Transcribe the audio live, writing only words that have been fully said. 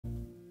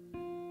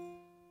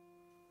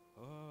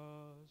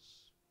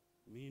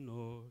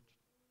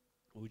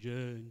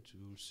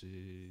gentle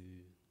Savior,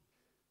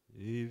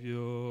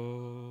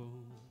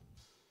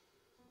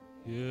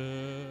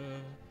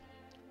 hear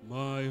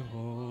my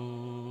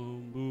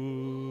humble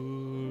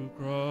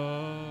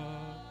cry.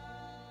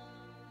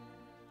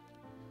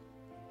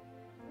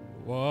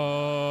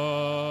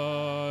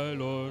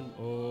 While on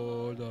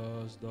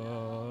others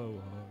thou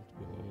art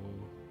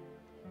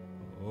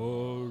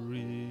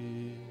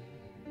pouring,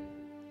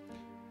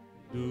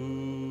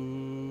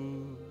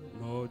 do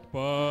not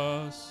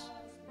pass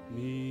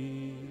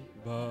me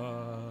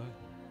by,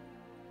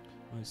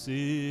 my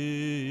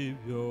Savior,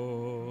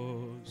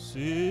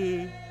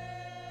 Savior,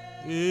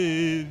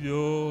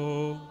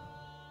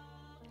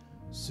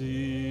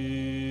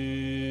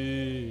 Savior,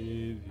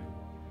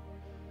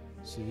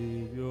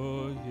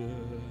 Savior,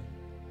 hear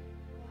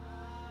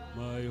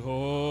my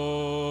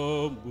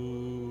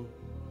humble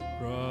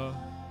cry.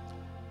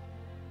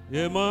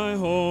 Hear my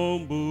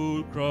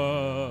humble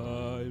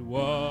cry.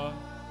 Why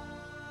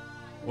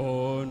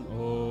on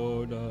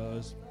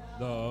others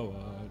thou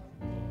art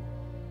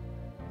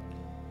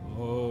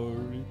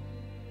pouring?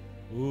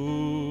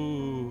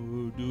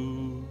 Oh,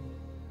 do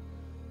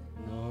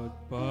not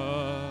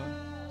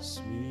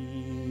pass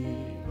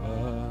me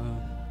by.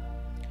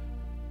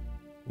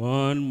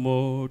 One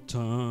more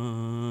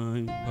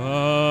time,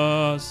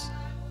 pass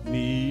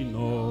me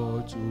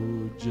not,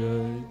 to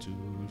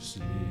gentle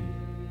Savior.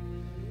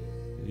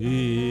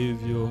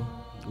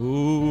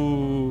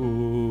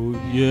 Oh,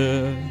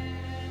 yeah,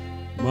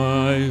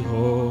 my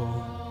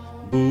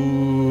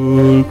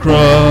humble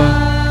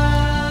cry.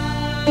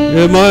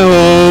 Yeah, my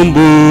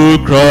humble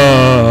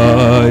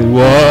cry.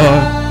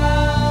 Why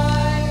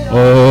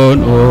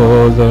on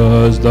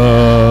others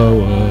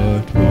thou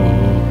art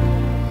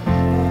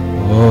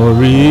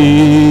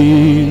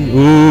pouring?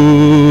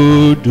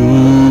 Oh, do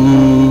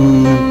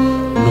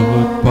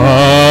not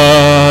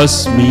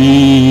pass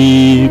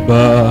me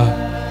by.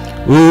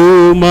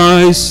 Oh,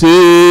 my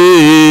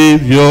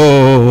Savior,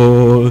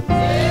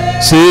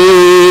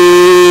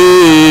 Savior,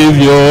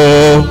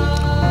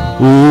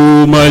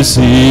 oh, my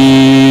Savior,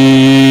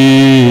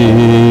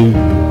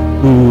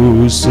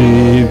 oh,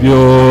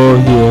 Savior,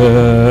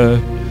 yeah,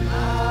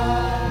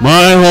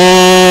 my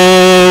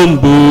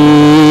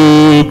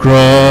humble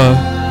cry,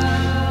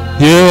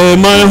 hear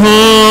my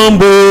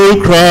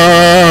humble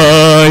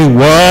cry.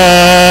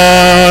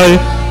 Why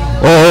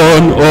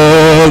on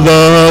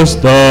others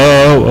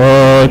thou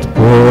art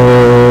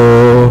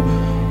pouring?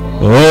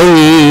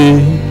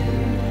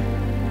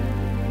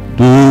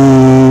 Do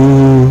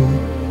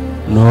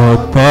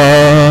not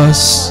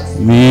pass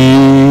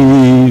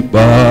me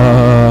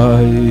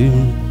by.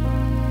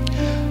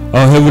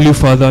 Our Heavenly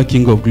Father,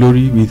 King of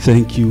glory, we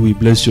thank you, we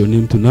bless your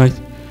name tonight.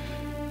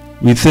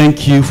 We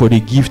thank you for the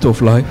gift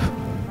of life.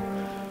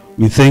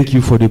 We thank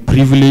you for the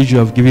privilege you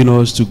have given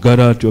us to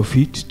gather at your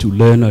feet, to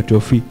learn at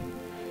your feet.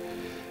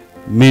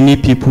 Many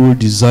people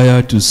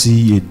desire to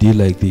see a day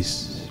like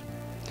this.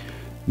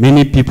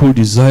 Many people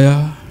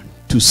desire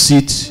to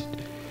sit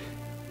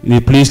in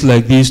a place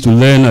like this to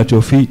learn at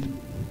your feet,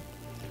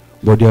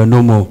 but there are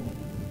no more.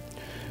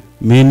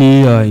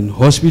 Many are in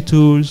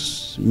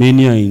hospitals,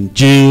 many are in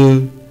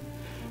jail,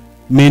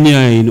 many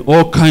are in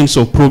all kinds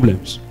of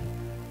problems.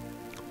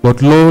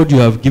 But Lord, you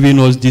have given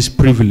us this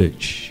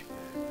privilege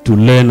to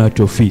learn at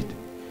your feet.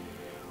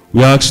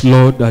 We ask,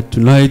 Lord, that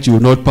tonight you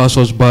will not pass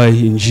us by,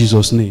 in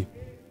Jesus' name.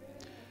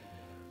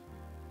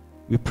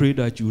 We pray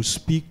that you will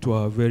speak to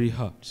our very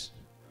hearts.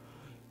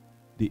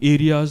 The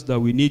areas that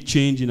we need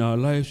change in our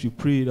lives, we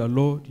pray that,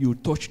 Lord, you will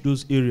touch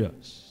those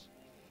areas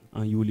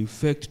and you will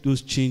effect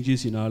those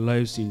changes in our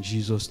lives, in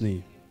Jesus'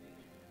 name.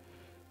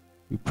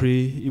 We pray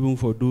even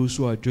for those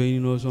who are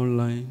joining us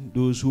online,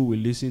 those who will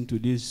listen to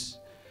this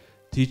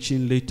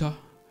teaching later.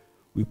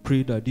 We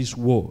pray that this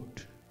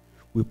word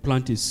will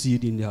plant a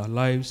seed in their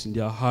lives, in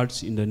their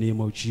hearts, in the name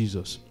of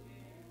Jesus.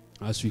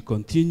 As we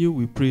continue,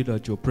 we pray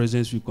that your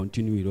presence will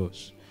continue with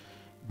us.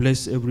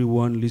 Bless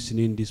everyone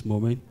listening this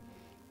moment.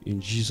 In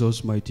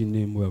Jesus' mighty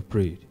name we have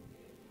prayed.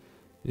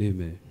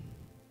 Amen.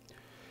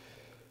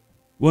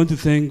 We want to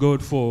thank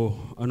God for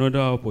another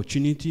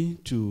opportunity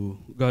to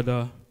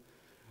gather,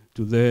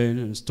 to learn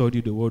and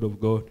study the Word of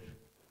God.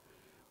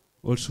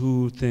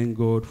 Also thank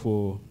God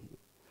for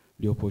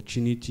the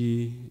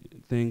opportunity.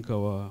 Thank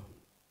our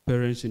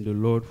parents in the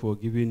Lord for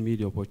giving me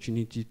the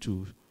opportunity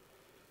to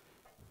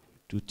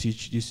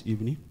teach this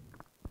evening.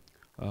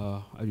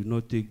 I do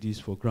not take this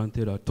for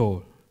granted at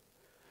all.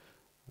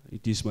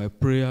 It is my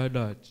prayer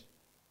that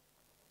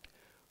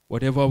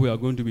whatever we are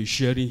going to be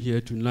sharing here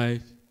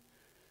tonight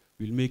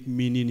will make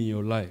meaning in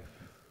your life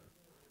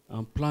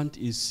and plant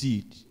a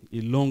seed, a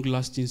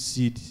long-lasting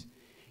seed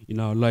in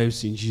our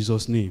lives, in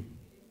Jesus' name.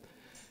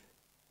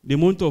 The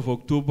month of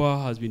October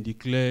has been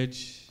declared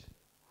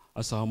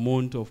as our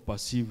month of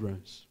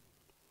perseverance.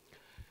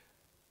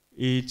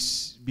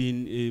 It's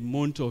been a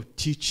month of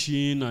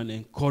teaching and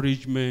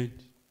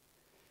encouragement.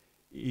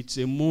 It's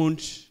a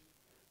month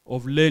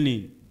of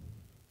learning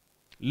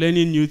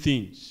new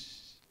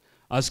things.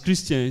 As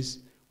Christians,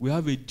 we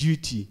have a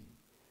duty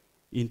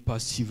in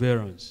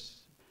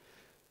perseverance.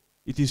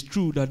 It is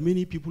true that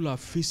many people are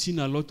facing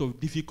a lot of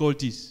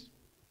difficulties.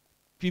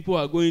 People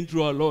are going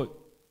through a lot.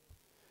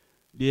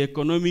 The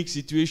economic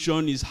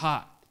situation is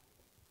hard.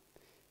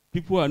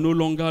 People are no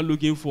longer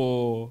looking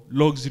for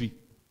luxury.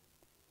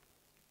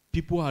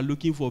 People are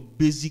looking for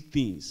basic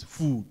things,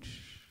 food.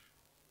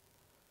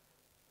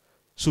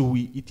 So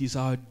it is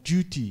our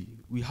duty,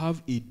 we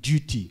have a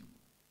duty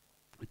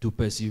to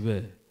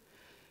persevere.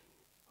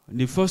 In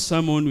the first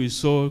sermon, we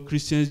saw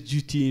Christians'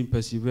 duty in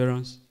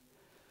perseverance.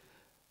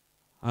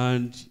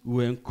 And we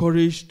were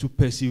encouraged to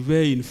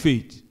persevere in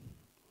faith,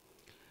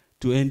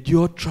 to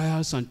endure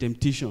trials and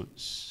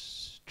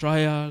temptations.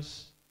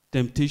 Trials,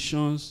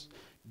 temptations,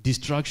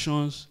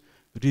 distractions,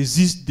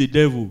 resist the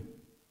devil.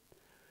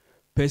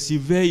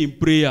 Persevere in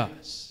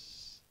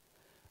prayers,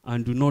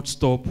 and do not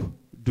stop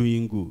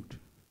doing good.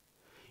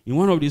 In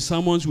one of the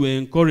sermons, we were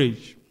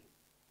encouraged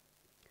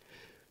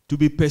to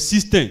be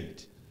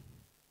persistent.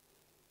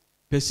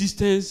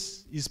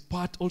 Persistence is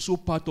also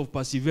part of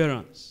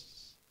perseverance.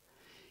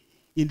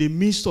 In the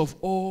midst of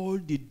all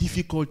the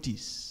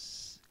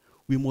difficulties,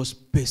 we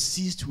must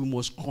persist, we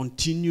must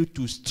continue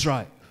to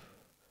strive.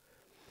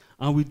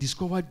 And we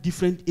discover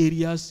different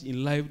areas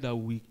in life that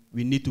we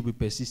need to be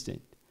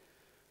persistent.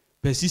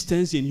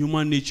 Persistence in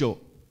human nature.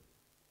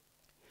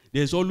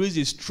 There's always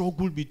a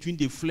struggle between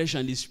the flesh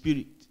and the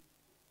spirit.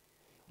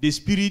 The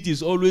spirit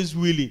is always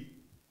willing,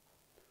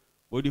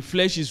 but the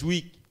flesh is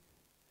weak.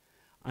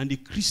 And the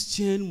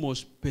Christian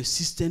must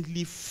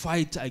persistently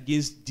fight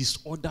against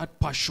disordered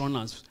passion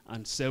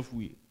and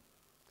self-will.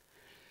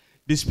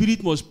 The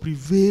spirit must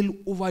prevail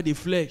over the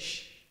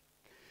flesh.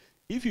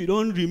 If you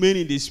don't remain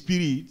in the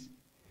spirit,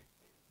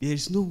 there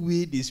is no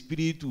way the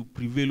spirit will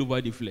prevail over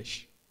the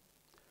flesh.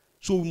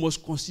 So we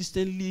must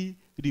consistently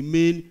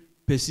remain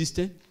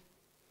persistent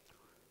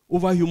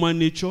over human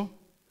nature,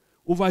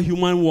 over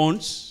human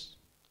wants.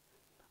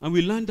 And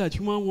we learn that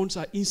human wants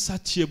are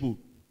insatiable.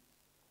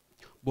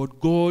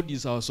 But God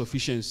is our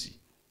sufficiency.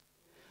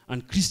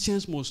 And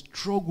Christians must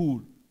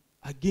struggle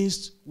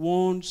against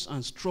wants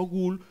and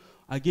struggle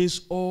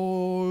against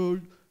all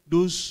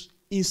those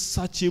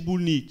insatiable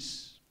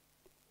needs.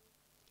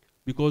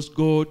 Because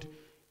God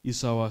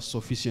is our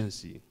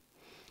sufficiency.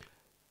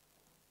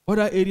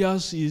 Other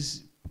areas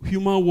is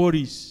human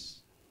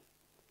worries.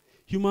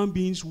 Human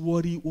beings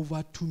worry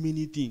over too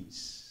many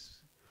things.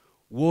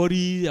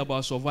 Worry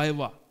about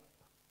survival.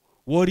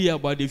 Worry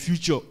about the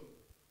future.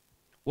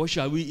 What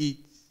shall we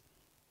eat?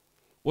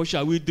 What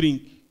shall we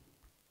drink?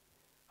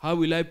 How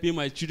will I pay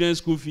my children's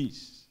school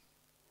fees?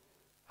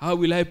 How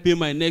will I pay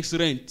my next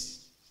rent?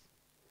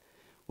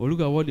 Well,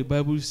 look at what the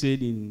Bible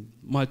said in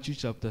Matthew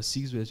chapter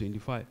 6, verse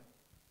 25.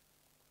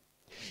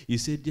 He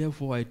said,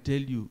 therefore I tell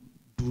you,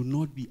 do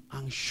not be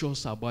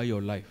anxious about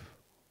your life.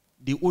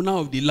 The owner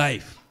of the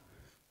life,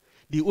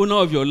 the owner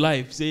of your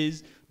life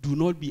says, do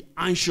not be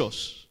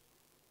anxious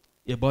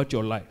about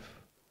your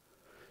life.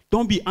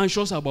 Don't be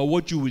anxious about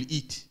what you will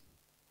eat.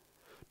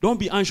 Don't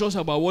be anxious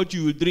about what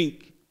you will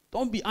drink.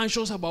 Don't be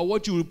anxious about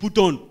what you will put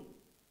on.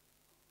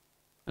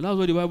 And that's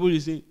what the Bible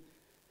is saying.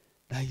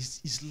 That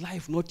is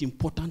life not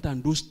important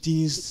than those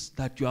things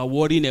that you are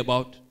worrying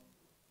about?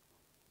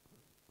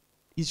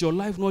 Is your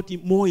life not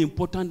more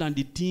important than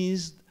the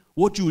things,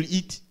 what you will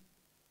eat?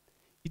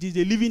 It is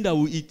the living that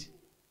will eat.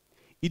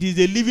 It is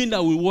the living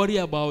that will worry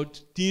about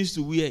things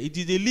to wear. It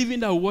is the living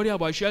that will worry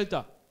about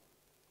shelter.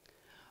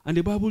 And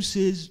the Bible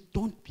says,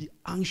 don't be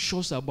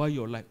anxious about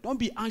your life. Don't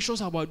be anxious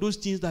about those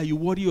things that you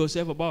worry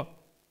yourself about.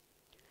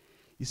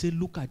 He said,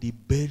 look at the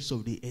birds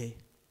of the air.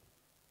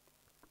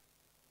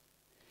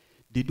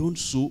 They don't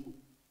sow,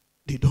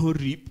 they don't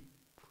reap,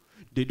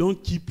 they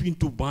don't keep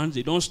into barns,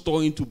 they don't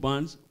store into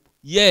barns.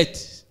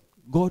 Yet,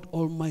 God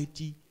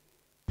Almighty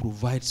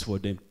provides for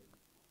them.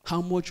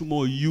 How much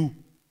more you?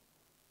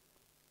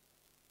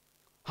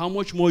 How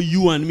much more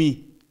you and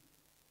me,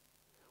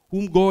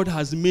 whom God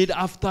has made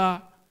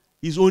after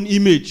His own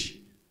image?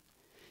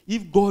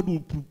 If God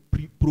will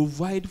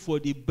provide for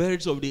the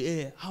birds of the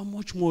air, how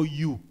much more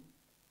you?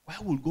 Why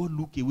will God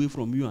look away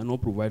from you and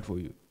not provide for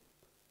you?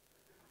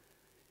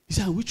 He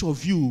said, which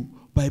of you,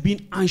 by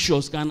being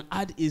anxious, can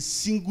add a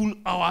single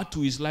hour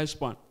to his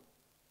lifespan?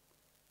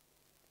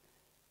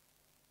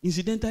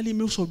 Incidentally,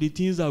 most of the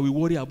things that we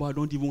worry about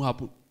don't even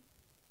happen.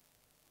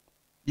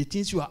 The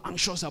things you are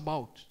anxious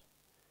about,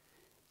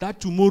 that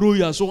tomorrow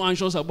you are so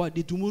anxious about,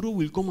 the tomorrow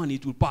will come and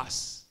it will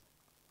pass.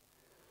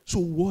 So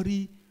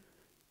worry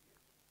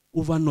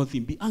over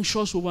nothing. Be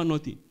anxious over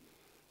nothing.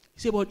 He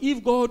said, but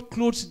if God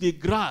clothes the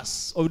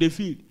grass of the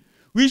field,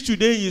 which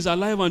today is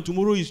alive and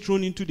tomorrow is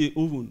thrown into the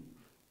oven,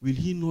 will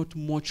He not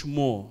much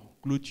more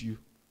clothe you?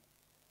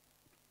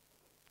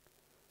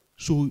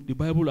 So the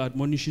Bible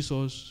admonishes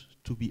us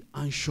to be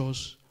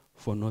anxious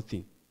for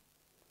nothing.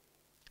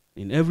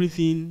 In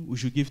everything, we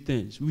should give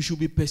thanks. We should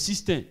be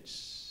persistent.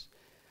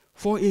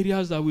 4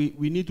 areas that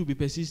we need to be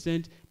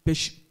persistent.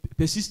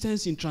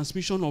 Persistence in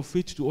transmission of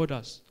faith to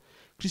others.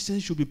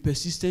 Christians should be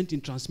persistent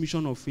in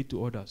transmission of faith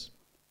to others.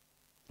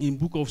 In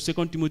book of 2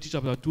 Timothy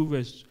chapter 2,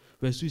 verse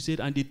 2, he said,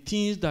 and the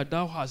things that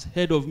thou hast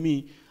heard of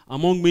me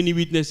among many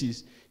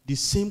witnesses, the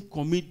same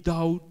commit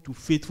thou to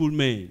faithful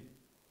men,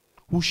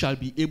 who shall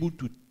be able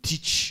to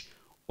teach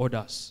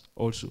others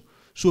also.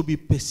 So be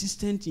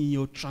persistent in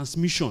your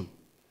transmission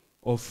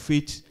of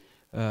faith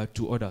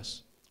to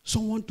others.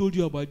 Someone told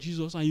you about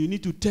Jesus, and you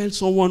need to tell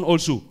someone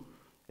also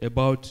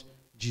about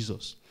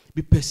Jesus.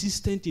 Be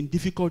persistent in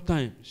difficult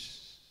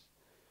times.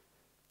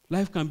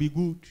 Life can be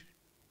good.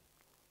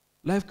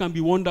 Life can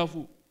be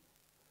wonderful.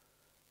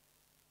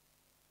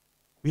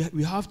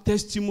 We have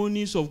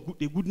testimonies of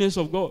the goodness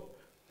of God,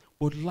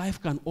 but life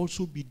can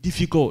also be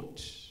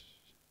difficult.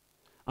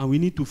 And we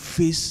need to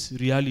face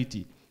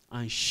reality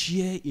and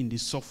share in the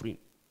suffering.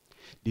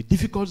 The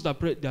difficulties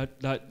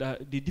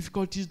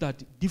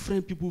that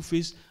different people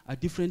face at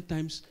different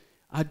times,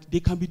 they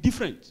can be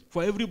different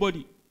for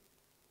everybody.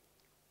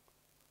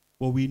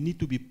 But we need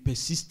to be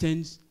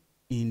persistent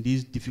in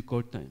these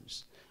difficult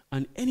times.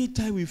 And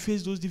anytime we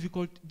face those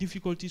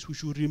difficulties, we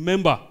should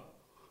remember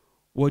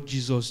what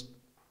Jesus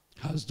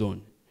has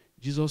done.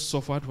 Jesus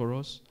suffered for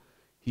us.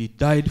 He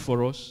died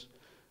for us.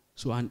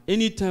 So, and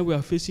anytime we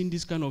are facing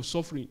this kind of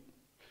suffering,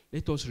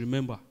 let us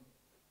remember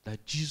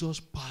that Jesus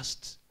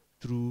passed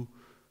through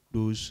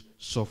those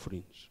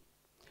sufferings.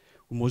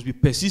 We must be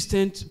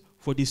persistent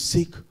for the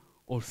sake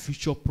of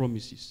future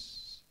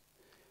promises.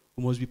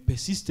 We must be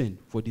persistent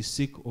for the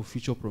sake of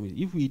future promises.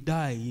 If we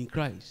die in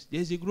Christ,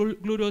 there's a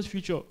glorious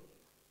future.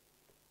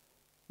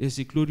 There's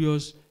a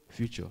glorious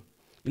future.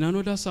 In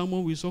another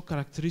sermon, we saw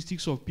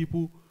characteristics of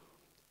people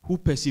who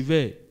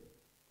persevere.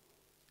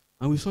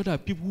 And we saw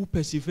that people who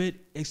persevere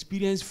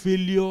experience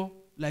failure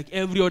like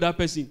every other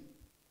person.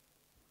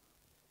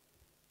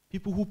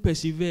 People who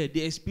persevere,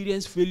 they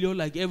experience failure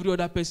like every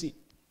other person.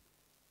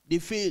 They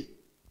fail.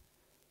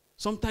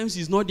 Sometimes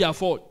it's not their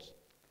fault.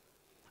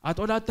 At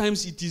other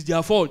times it is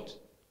their fault.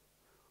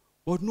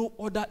 But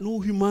no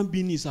human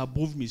being is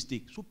above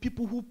mistake. So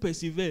people who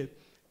persevere,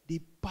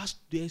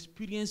 they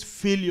experience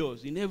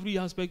failures in every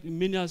aspect, in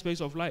many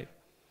aspects of life.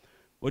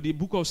 But the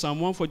book of Psalm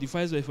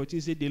 145 verse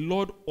 14 says, the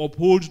Lord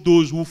upholds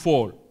those who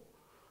fall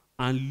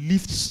and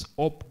lifts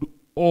up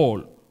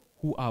all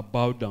who are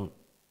bowed down.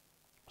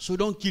 So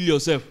don't kill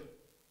yourself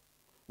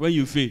when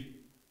you fail.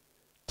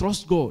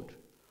 Trust God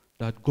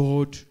that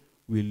God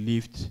will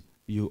lift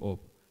you up.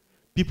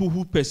 People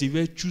who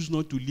persevere choose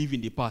not to live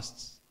in the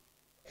past.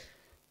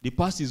 The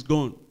past is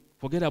gone.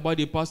 Forget about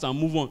the past and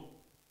move on.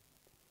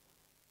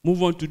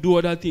 Move on to do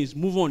other things.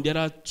 Move on. There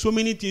are so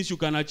many things you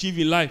can achieve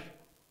in life.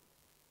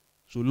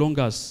 So long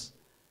as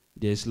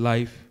there's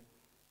life,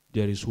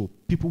 there is hope.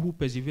 People who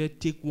persevere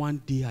take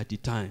one day at a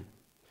time.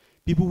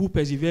 People who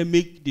persevere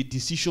make the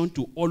decision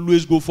to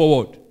always go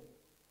forward.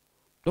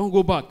 Don't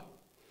go back.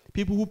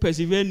 People who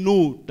persevere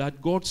know that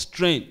God's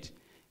strength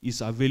is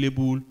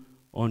available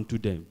unto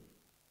them.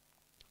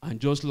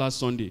 And just last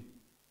Sunday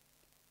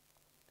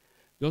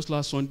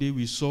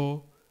we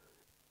saw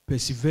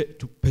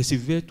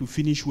persevere to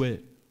finish well.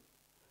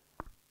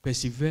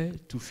 Persevere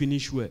to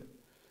finish well.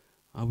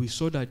 And we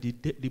saw that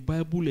the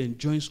Bible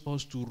enjoins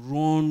us to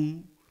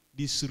run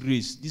this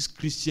race, this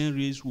Christian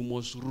race. We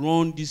must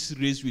run this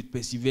race with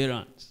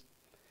perseverance.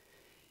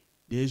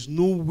 There is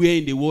nowhere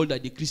in the world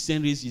that the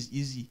Christian race is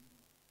easy.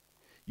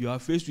 You are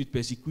faced with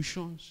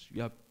persecutions.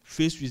 You are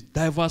faced with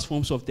diverse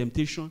forms of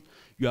temptation.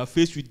 You are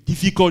faced with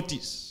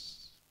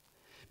difficulties.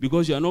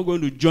 Because you are not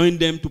going to join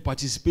them to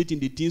participate in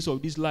the things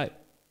of this life.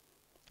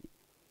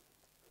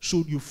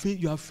 So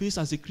you are faced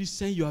as a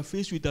Christian, you are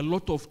faced with a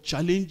lot of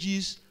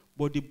challenges,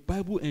 but the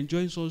Bible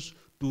enjoins us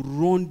to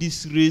run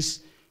this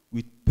race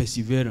with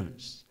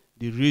perseverance.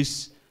 The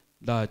race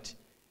that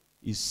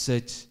is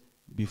set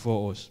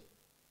before us.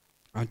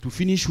 And to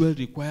finish well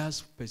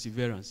requires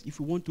perseverance. If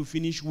you want to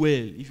finish well,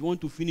 if you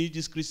want to finish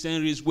this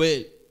Christian race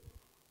well,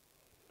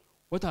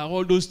 what are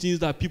all those things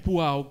that people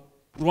are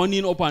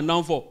running up and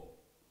down for?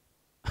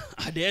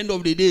 At the end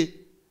of the day,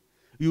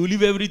 you will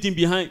leave everything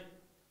behind.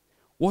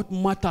 What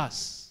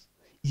matters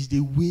is the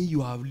way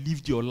you have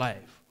lived your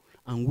life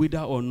and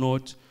whether or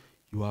not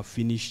you have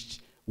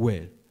finished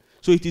well.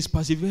 So it is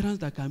perseverance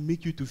that can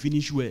make you to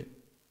finish well.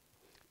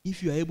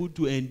 If you are able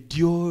to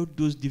endure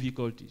those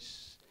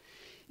difficulties,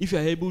 if you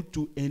are able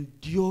to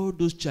endure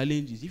those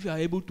challenges, if you are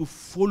able to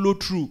follow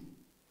through,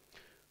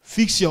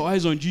 fix your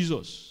eyes on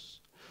Jesus.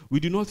 We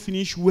do not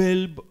finish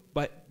well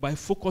by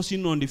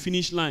focusing on the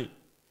finish line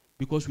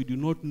because we do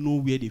not know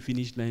where the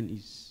finish line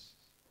is.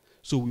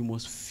 So we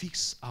must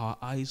fix our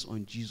eyes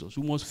on Jesus.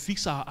 We must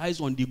fix our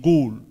eyes on the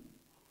goal.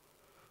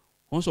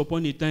 Once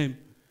upon a time,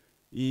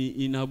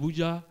 in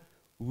Abuja,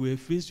 we were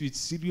faced with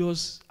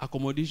serious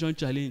accommodation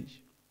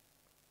challenge.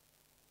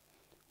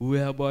 We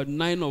were about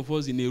 9 of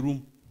us in a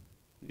room,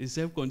 a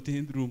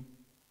self-contained room.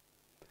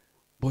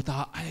 But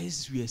our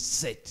eyes were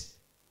set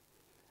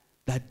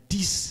that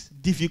this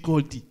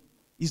difficulty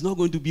is not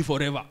going to be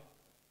forever.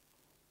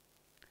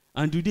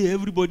 And today,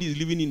 everybody is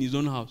living in his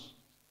own house.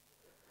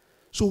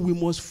 So we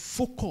must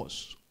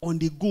focus on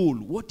the goal.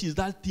 What is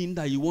that thing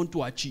that you want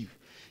to achieve?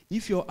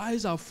 If your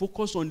eyes are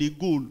focused on the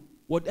goal,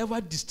 whatever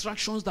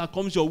distractions that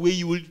comes your way,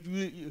 you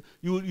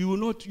will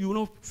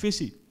not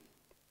face it.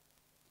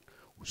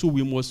 So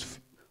we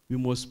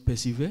must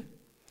persevere.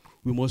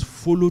 We must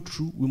follow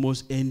through. We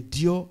must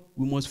endure.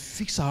 We must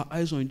fix our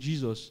eyes on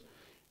Jesus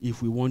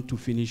if we want to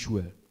finish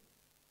well.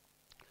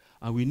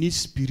 And we need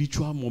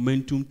spiritual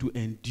momentum to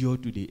endure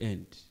to the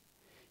end.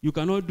 You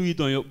cannot do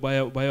it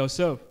by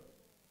yourself.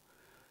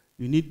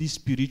 You need this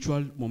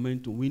spiritual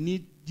momentum. We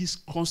need this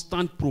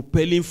constant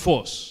propelling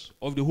force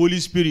of the Holy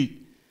Spirit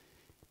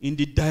in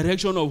the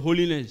direction of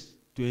holiness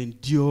to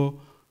endure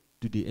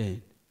to the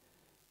end.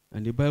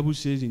 And the Bible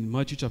says in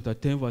Matthew chapter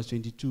 10 verse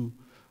 22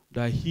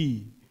 that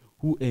he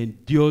who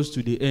endures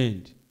to the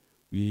end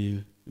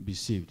will be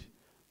saved.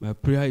 My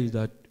prayer is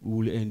that we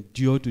will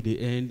endure to the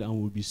end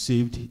and will be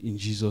saved in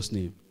Jesus'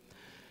 name.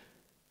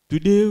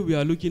 Today we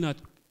are looking at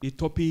the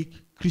topic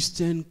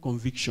Christian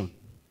conviction.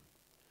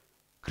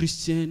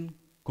 Christian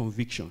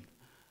conviction.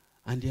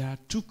 And there are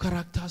two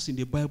characters in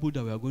the Bible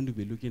that we are going to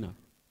be looking at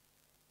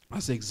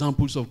as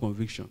examples of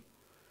conviction.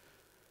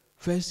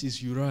 First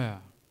is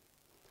Uriah,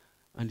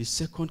 and the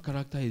second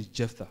character is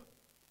Jephthah.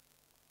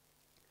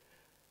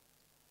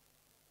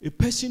 A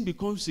person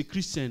becomes a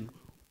Christian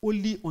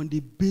only on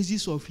the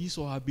basis of his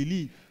or her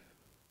belief.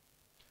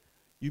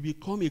 You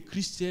become a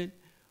Christian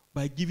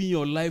by giving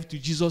your life to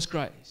Jesus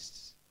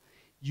Christ.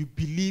 You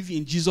believe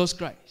in Jesus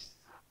Christ.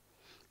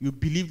 You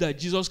believe that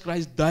Jesus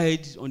Christ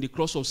died on the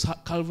cross of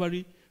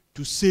Calvary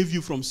to save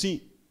you from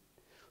sin.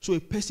 So a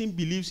person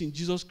believes in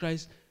Jesus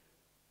Christ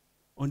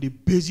on the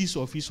basis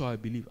of his or her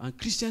belief. And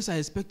Christians are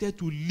expected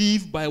to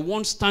live by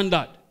one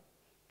standard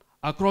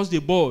across the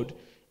board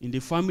in the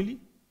family,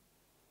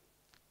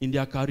 in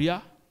their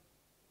career,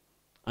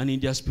 and in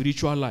their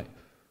spiritual life.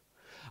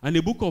 And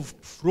the book of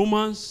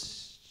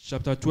Romans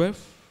chapter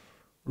 12,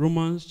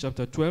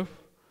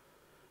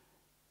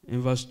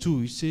 in verse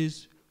 2, it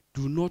says,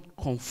 do not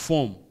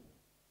conform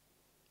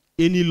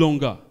any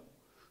longer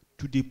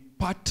to the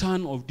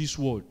pattern of this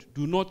world.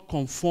 Do not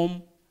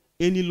conform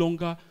any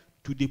longer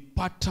to the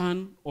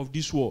pattern of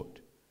this world.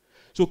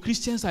 So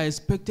Christians are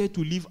expected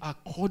to live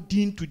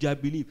according to their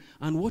belief.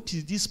 And what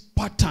is this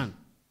pattern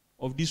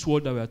of this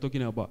world that we are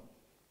talking about?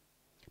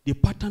 The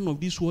pattern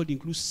of this world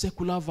includes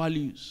secular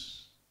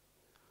values.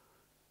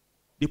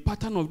 The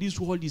pattern of this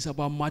world is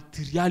about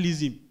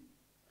materialism,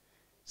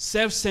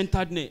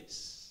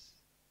 self-centeredness.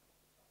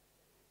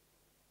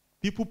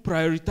 People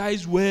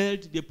prioritize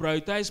wealth, they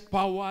prioritize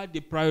power,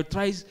 they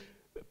prioritize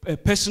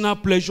personal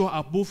pleasure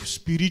above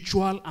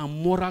spiritual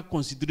and moral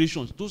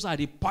considerations. Those are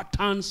the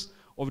patterns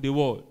of the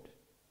world.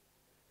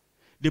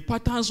 The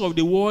patterns of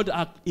the world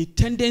are a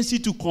tendency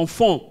to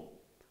conform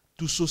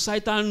to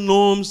societal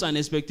norms and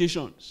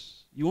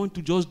expectations. You want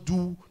to just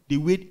do the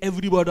way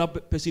every other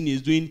person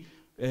is doing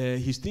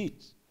his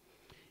things.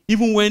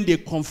 Even when they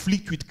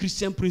conflict with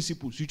Christian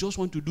principles, you just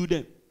want to do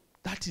them.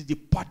 That is the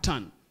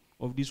pattern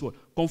of this world.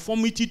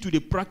 Conformity to the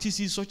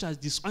practices such as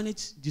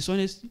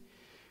dishonesty,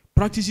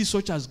 practices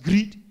such as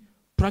greed,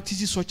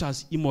 practices such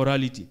as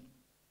immorality.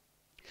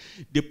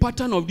 The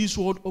pattern of this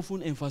world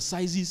often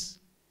emphasizes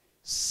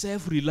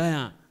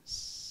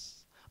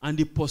self-reliance and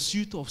the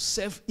pursuit of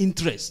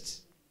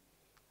self-interest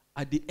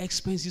at the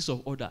expenses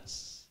of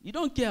others. You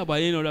don't care about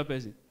any other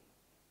person.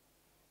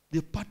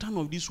 The pattern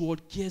of this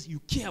world cares, you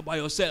care about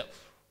yourself.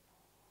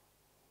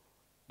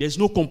 There's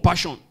no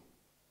compassion.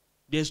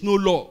 There's no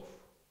love.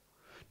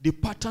 The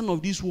pattern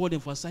of this world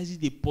emphasizes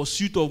the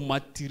pursuit of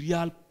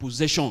material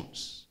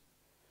possessions.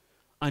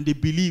 And they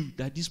believe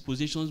that these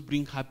possessions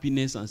bring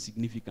happiness and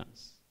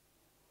significance.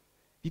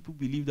 People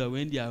believe that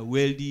when they are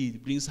wealthy,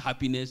 it brings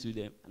happiness to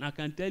them. And I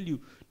can tell you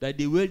that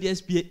the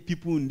wealthiest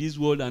people in this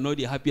world are not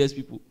the happiest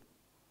people.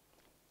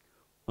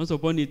 Once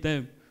upon a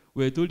time,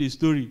 we were told a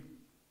story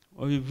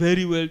of a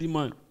very wealthy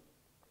man.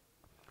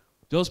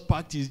 Just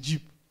parked his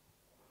Jeep.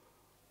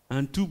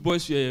 And two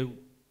boys were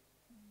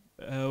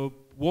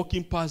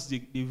walking past the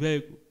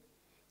vehicle.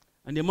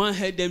 And the man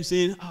heard them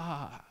saying,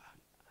 I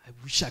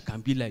wish I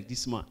can be like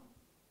this man.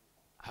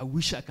 I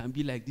wish I can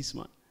be like this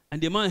man. And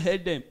the man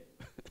heard them.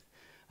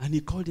 And he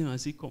called them and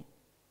said, come.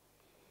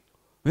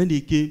 When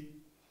they came,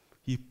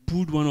 he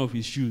pulled one of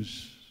his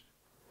shoes.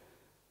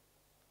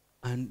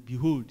 And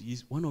behold,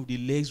 one of the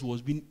legs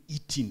was being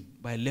eaten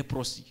by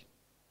leprosy.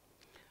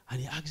 And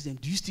he asked them,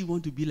 do you still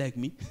want to be like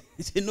me?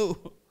 They said, no.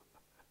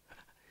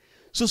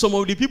 So some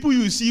of the people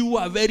you see who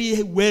are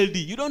very wealthy,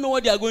 you don't know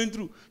what they are going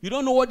through. You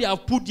don't know what they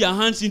have put their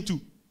hands into.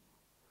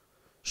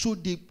 So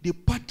the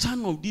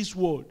pattern of this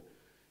world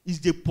is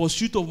the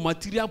pursuit of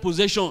material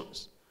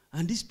possessions.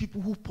 And these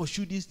people who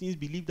pursue these things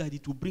believe that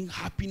it will bring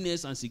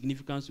happiness and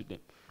significance to them.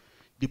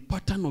 The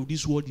pattern of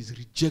this world is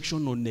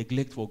rejection or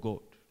neglect for God.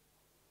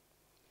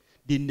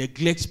 They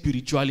neglect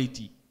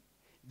spirituality.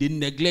 They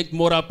neglect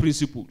moral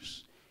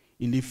principles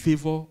in the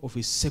favor of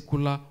a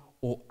secular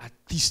or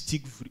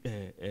artistic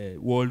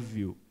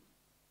worldview.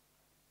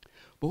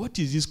 But what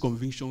is this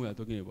conviction we are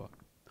talking about?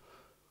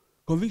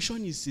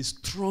 Conviction is a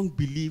strong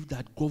belief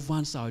that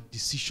governs our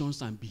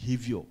decisions and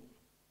behavior.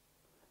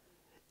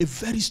 A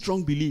very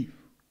strong belief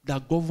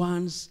that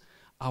governs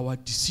our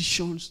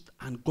decisions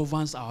and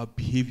governs our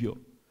behavior.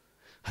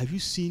 Have you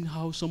seen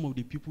how some of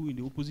the people in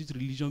the opposite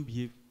religion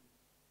behave?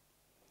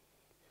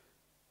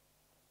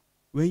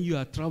 when you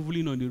are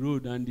traveling on the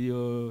road and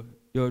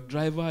your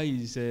driver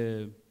is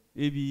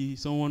maybe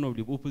someone of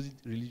the opposite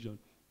religion,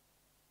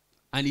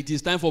 and it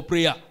is time for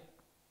prayer,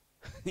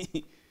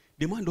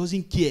 the man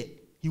doesn't care.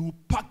 He will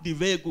park the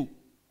vehicle.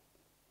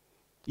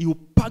 He will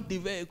park the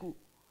vehicle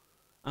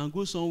and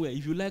go somewhere.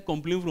 If you like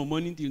complain from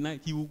morning till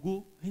night, he will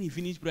go. When he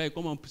finish prayer,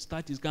 come and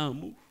start his car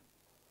and move.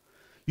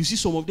 You see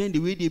some of them, the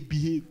way they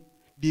behave,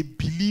 they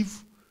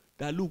believe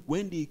that, look,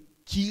 when they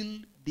kill,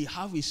 they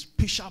have a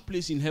special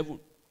place in heaven.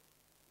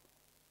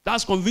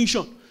 That's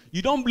conviction.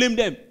 You don't blame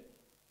them.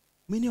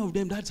 Many of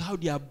them, that's how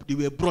they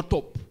were brought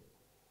up.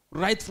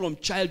 Right from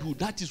childhood.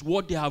 That is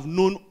what they have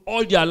known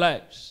all their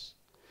lives.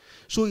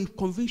 So if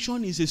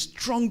conviction is a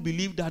strong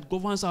belief that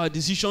governs our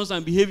decisions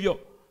and behavior.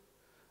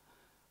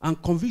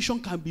 And conviction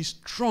can be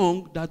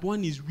strong that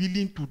one is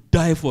willing to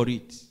die for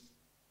it.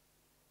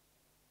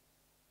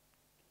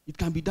 It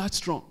can be that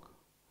strong.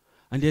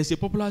 And there's a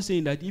popular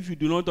saying that if you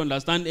do not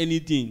understand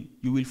anything,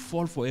 you will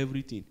fall for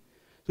everything.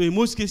 So in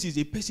most cases,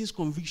 a person's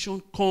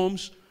conviction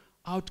comes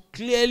out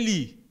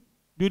clearly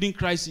during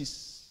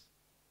crisis.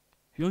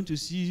 If you want to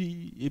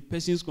see a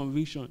person's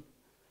conviction,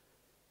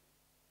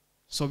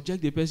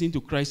 subject the person to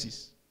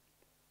crisis.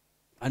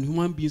 And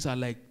human beings are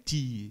like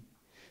tea.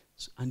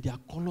 And their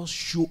colors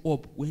show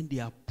up when they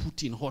are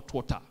put in hot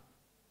water.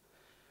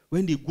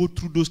 When they go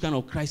through those kind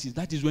of crises,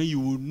 that is when you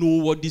will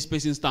know what this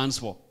person stands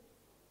for.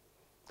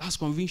 That's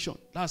conviction.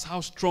 That's how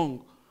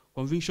strong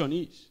conviction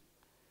is.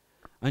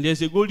 And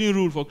there's a golden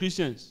rule for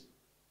Christians.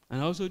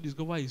 And I also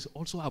discover it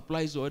also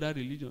applies to other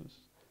religions.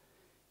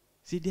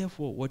 See,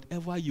 therefore,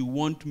 whatever you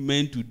want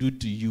men to do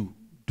to you,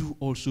 do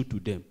also to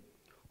them.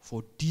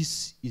 For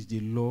this is the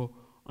law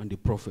and the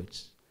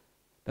prophets.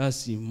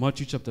 That's in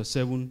Matthew chapter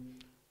 7,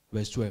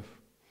 verse 12.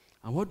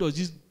 And what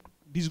does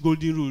this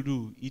golden rule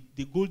do?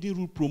 The golden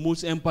rule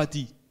promotes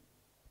empathy.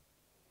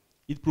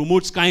 It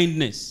promotes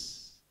kindness.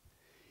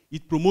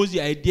 It promotes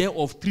the idea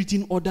of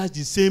treating others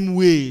the same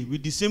way,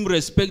 with the same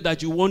respect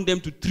that you want them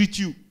to treat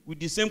you, with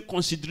the same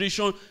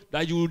consideration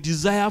that you would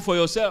desire for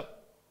yourself.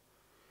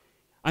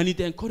 And it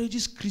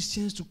encourages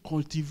Christians to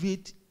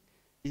cultivate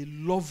a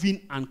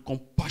loving and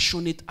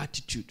compassionate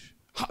attitude.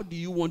 How do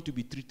you want to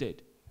be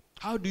treated?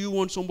 How do you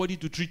want somebody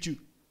to treat you?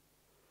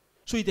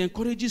 So it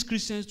encourages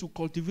Christians to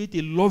cultivate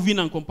a loving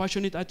and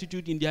compassionate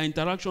attitude in their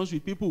interactions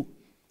with people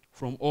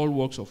from all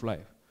walks of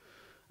life.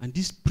 And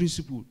this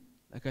principle,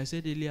 like I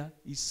said earlier,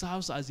 it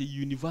serves as a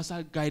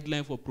universal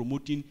guideline for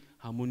promoting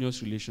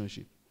harmonious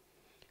relationship,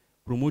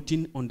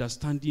 promoting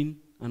understanding,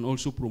 and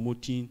also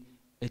promoting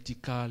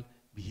ethical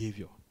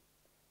behavior.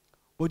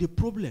 But the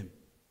problem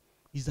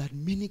is that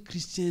many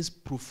Christians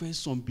profess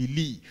some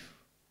belief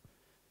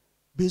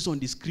based on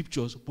the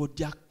scriptures, but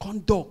their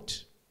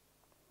conduct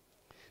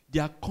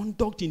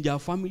in their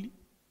family,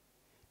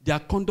 their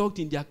conduct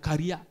in their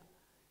career,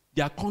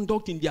 their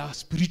conduct in their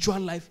spiritual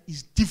life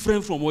is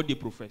different from what they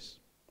profess.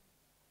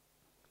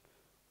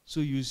 So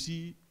you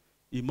see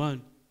a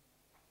man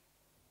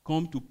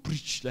come to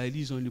preach like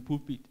this on the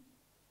pulpit,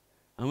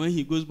 and when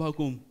he goes back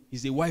home,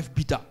 he's a wife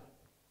beater.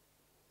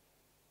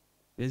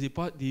 There's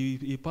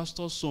a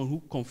pastor's son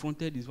who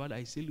confronted his father.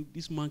 I said, look,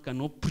 this man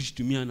cannot preach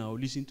to me and I will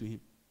listen to him.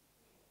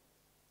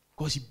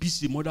 Because he beats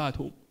the mother at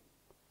home.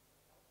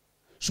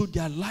 So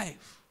their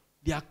life,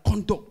 their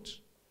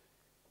conduct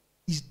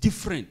is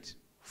different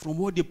from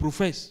what they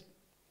profess.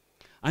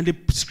 And the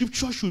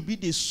scripture should be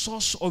the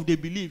source of the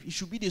belief. It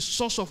should be the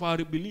source of our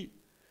belief.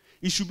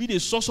 It should be the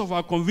source of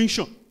our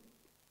conviction.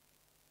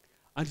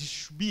 And it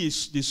should be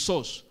the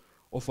source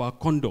of our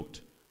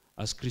conduct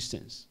as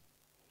Christians.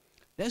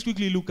 Let's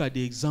quickly look at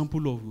the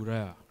example of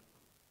Uriah.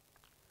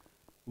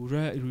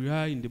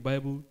 Uriah in the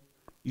Bible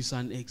is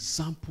an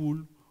example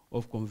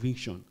of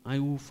conviction.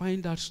 And we will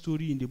find that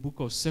story in the book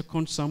of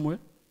 2 Samuel.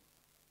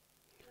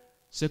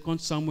 2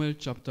 Samuel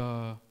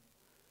chapter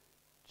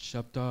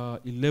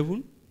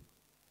 11.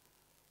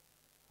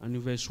 And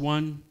in verse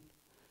 1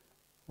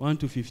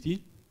 to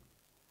 15.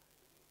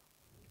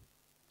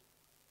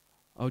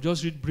 I'll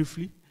just read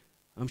briefly.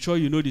 I'm sure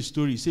you know the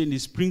story. Say in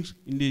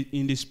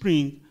the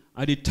spring,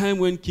 at the time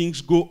when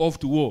kings go off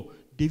to war,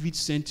 David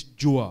sent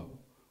Joab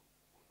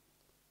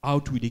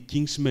out with the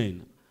king's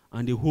men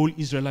and the whole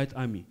Israelite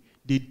army.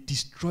 They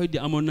destroyed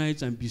the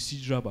Ammonites and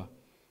besieged Rabbah.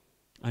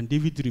 And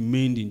David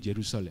remained in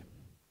Jerusalem.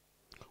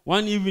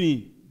 One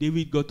evening,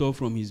 David got up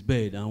from his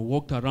bed and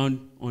walked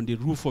around on the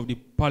roof of the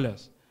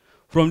palace.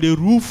 From the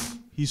roof,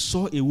 he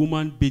saw a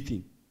woman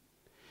bathing.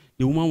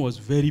 The woman was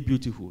very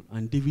beautiful,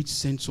 and David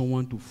sent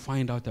someone to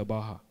find out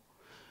about her.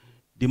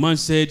 The man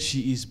said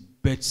she is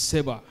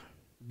Bathsheba,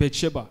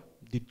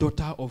 the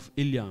daughter of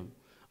Eliam,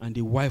 and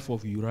the wife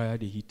of Uriah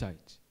the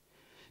Hittite.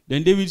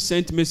 Then David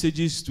sent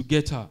messages to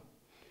get her.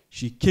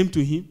 She came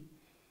to him,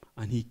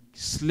 and he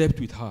slept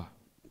with her.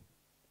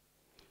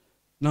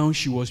 Now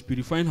she was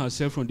purifying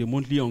herself from the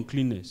monthly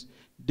uncleanness.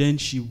 Then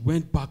she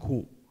went back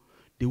home.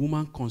 The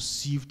woman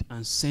conceived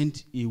and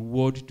sent a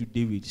word to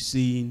David,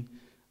 saying,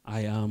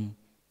 I am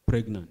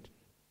pregnant.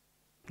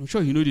 I'm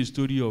sure you know the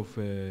story of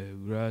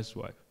Uriah's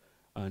wife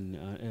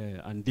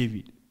and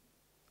David.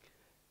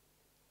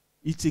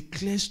 It's a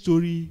clear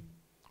story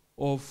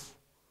of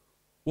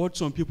what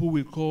some people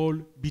will call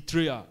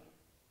betrayal.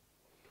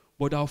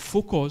 But our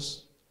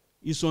focus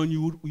is on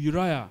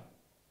Uriah,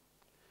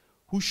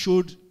 who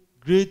showed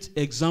great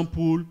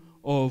example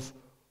of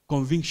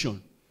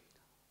conviction.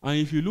 And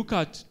if you look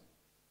at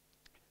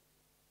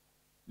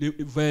the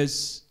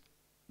verse,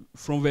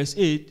 from verse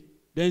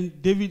 8, then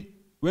David,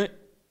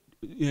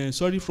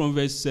 from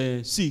verse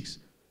 6,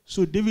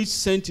 so David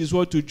sent his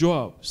word to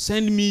Joab,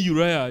 send me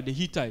Uriah the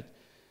Hittite.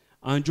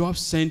 And Joab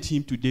sent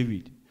him to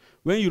David.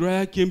 When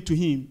Uriah came to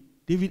him,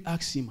 David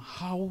asked him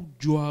how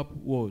Joab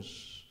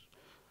was,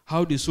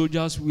 how the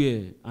soldiers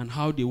were, and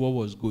how the war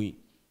was going.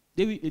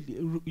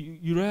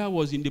 Uriah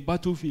was in the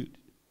battlefield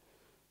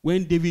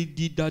when David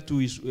did that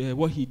to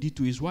what he did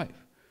to his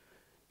wife.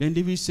 Then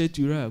David said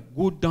to Uriah,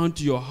 go down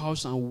to your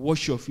house and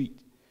wash your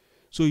feet.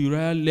 So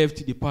Uriah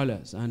left the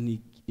palace, and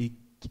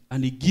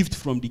a gift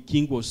from the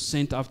king was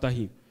sent after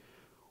him.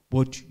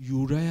 But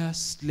Uriah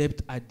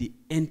slept at the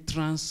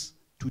entrance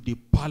to the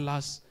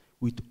palace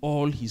with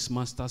all his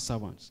master's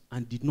servants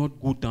and did not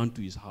go down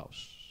to his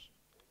house.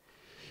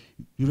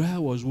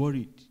 Uriah was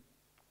worried.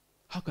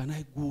 How can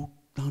I go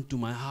down to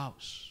my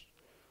house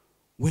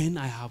when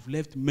I have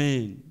left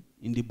men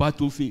in the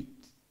battlefield?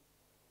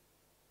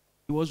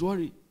 He was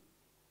worried.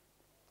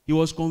 He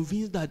was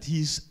convinced that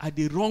he's at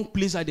the wrong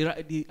place at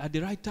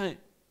the right time.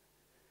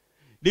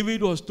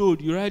 David was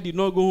told Uriah did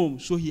not go home,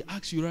 so he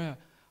asked Uriah,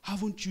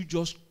 haven't you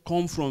just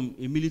come from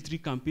a military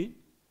campaign?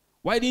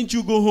 Why didn't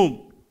you go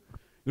home?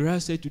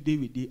 Uriah said to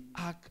David, the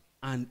ark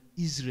and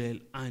Israel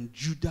and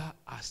Judah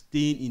are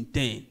staying in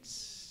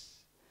tents.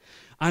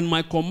 And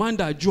my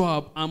commander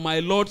Joab and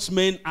my Lord's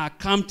men are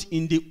camped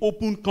in the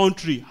open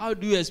country. How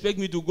do you expect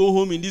me to go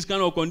home in this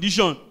kind of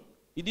condition?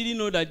 He didn't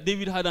know that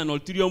David had an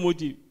ulterior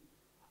motive.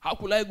 How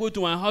could I go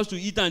to my house to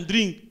eat and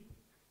drink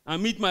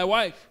and meet my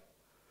wife?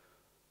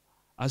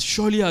 As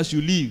surely as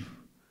you live,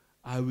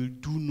 I will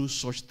do no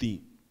such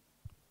thing.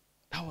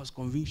 That was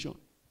conviction.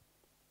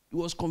 He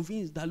was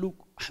convinced that, look,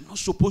 I'm not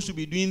supposed to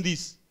be doing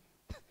this.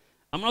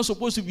 I'm not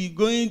supposed to be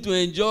going to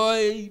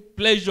enjoy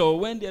pleasure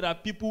when there are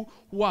people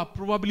who are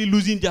probably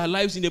losing their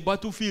lives in the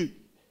battlefield.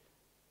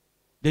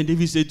 Then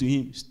David said to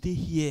him, stay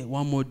here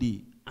one more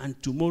day,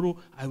 and tomorrow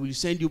I will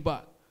send you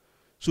back.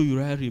 So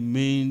Uriah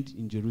remained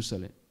in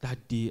Jerusalem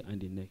that day and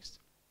the next.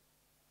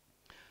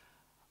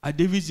 At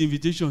David's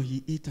invitation,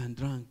 he ate and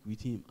drank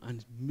with him,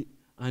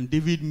 and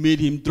David made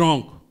him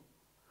drunk.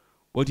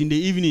 But in the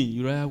evening,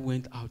 Uriah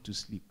went out to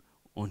sleep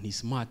on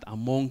his mat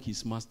among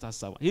his master's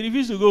servants. He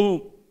refused to go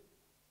home.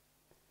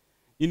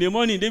 In the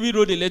morning, David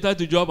wrote a letter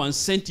to Joab and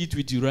sent it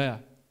with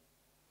Uriah.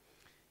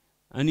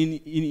 And in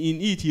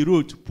it, he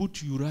wrote,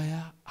 put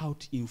Uriah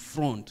out in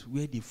front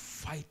where the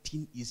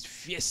fighting is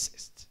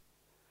fiercest.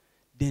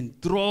 Then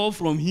draw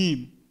from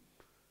him.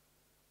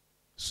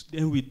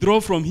 Then withdraw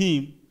from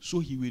him so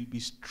he will be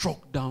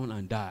struck down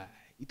and die.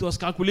 It was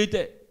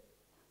calculated.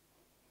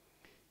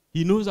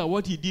 He knows that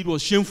what he did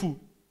was shameful.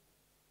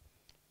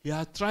 He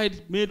had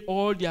made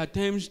all the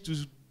attempts to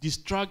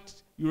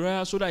distract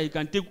Uriah so that he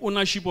can take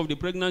ownership of the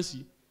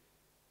pregnancy.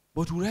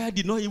 But Uriah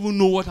did not even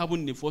know what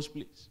happened in the first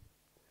place.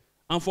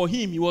 And for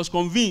him, he was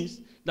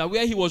convinced that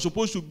where he was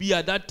supposed to be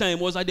at that time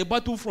was at the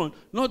battlefront,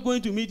 not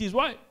going to meet his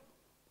wife.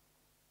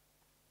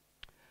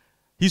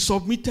 He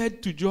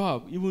submitted to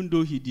Joab, even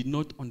though he did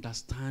not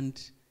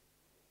understand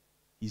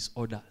his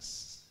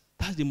orders.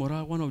 That's the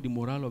moral, one of the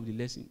moral of the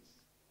lessons.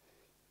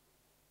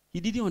 He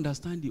didn't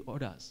understand the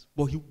orders,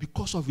 but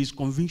because of his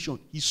conviction,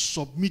 he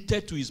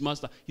submitted to his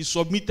master. He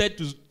submitted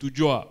to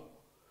Joab.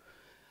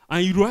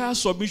 And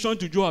Uriah's submission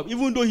to Joab,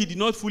 even though he did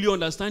not fully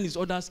understand his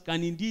orders,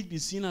 can indeed be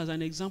seen as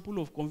an example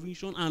of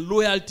conviction and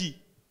loyalty.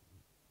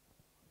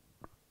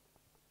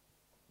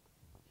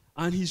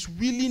 And his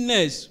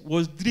willingness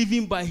was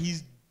driven by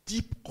his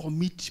deep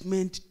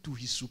commitment to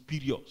his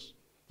superiors.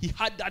 He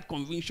had that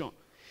conviction.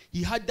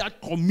 He had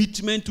that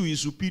commitment to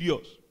his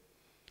superiors.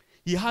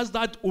 He has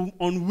that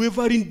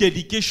unwavering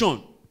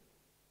dedication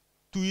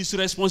to his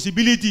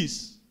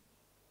responsibilities.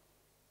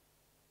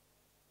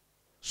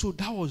 So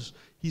that was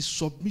his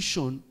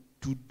submission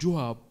to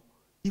Joab,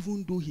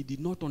 even though he did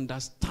not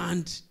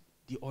understand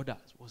the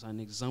orders, was an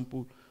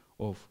example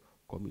of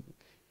commitment.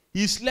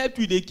 He slept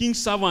with the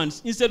king's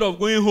servants instead of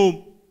going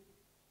home.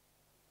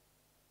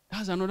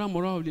 That's another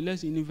moral of the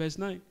lesson in verse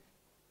 9.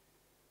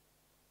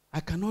 I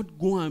cannot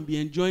go and be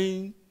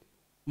enjoying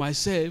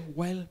myself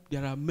while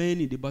there are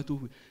men in the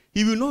battlefield.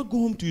 He will not go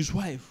home to his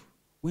wife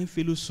when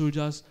fellow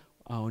soldiers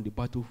are on the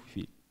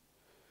battlefield.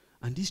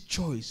 And this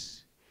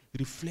choice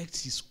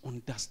reflects his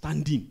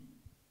understanding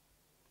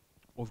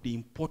of the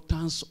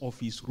importance of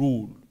his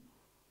role.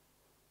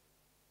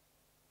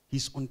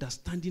 His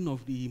understanding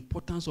of the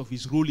importance of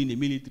his role in the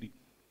military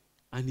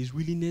and his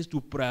willingness to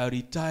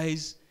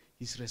prioritize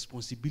his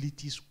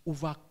responsibilities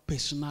over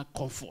personal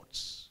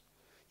comforts.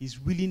 His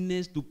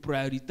willingness to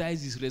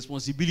prioritize his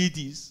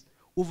responsibilities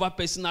over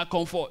personal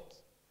comfort.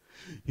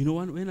 You know,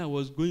 when I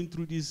was going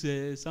through this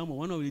sermon,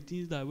 one of the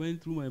things that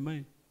went through my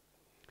mind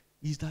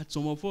is that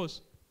some of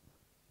us,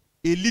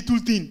 a little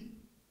thing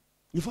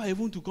If I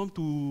even to come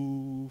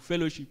to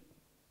fellowship,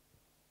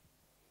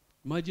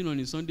 imagine on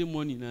a Sunday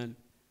morning and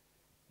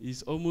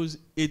it's almost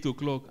 8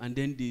 o'clock and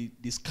then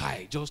the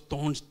sky just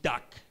turns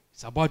dark.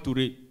 It's about to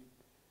rain.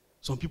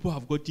 Some people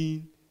have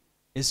gotten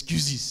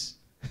excuses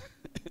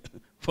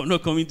for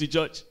not coming to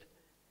church.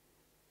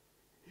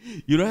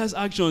 Uriah's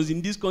actions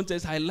in this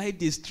context highlight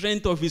the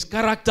strength of his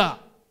character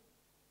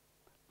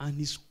and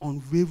his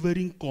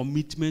unwavering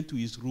commitment to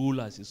his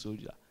role as a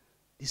soldier.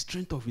 The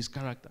strength of his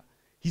character,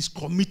 his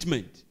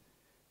commitment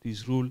to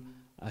his role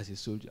as a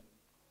soldier.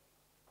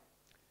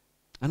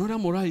 Another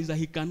moral is that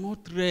he cannot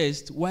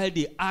rest while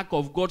the ark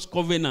of God's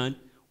covenant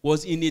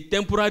was in a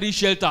temporary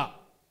shelter.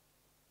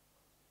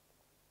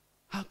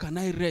 How can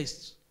I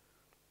rest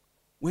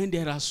when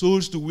there are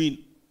souls to win?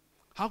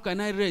 How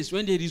can I rest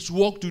when there is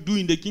work to do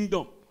in the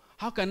kingdom?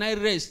 How can I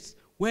rest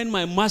when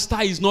my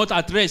master is not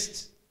at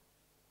rest?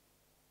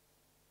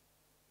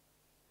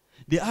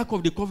 The Ark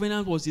of the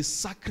Covenant was a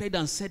sacred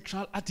and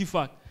central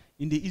artifact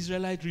in the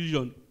Israelite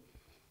religion.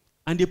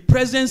 And the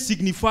presence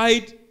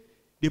signified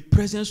the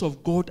presence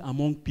of God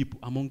among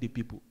the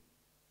people.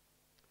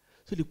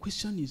 So the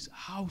question is,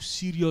 how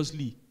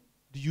seriously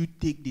do you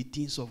take the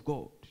things of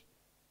God?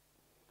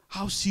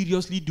 How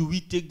seriously do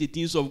we take the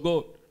things of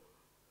God?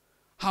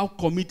 How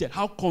committed,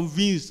 how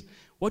convinced?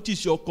 What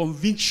is your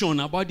conviction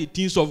about the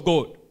things of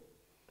God?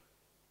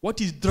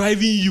 What is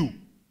driving you?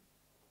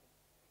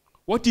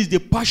 What is the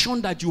passion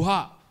that you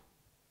have?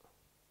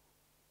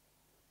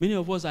 Many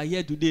of us are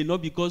here today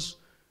not because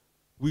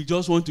we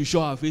just want to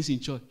show our face in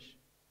church.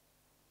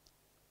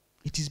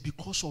 It is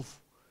because of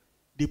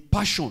the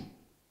passion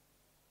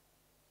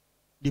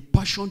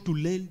to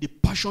learn, the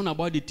passion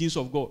about the things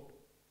of God.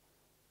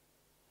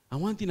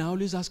 And one thing I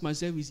always ask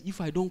myself is, if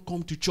I don't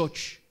come to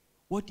church,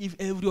 what if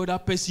every other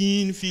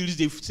person feels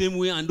the same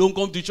way and don't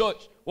come to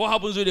church? What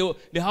happens to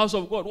the house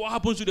of God? What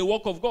happens to the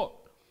work of God?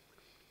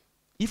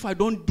 If I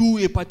don't do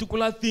a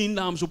particular thing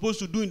that I'm supposed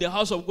to do in the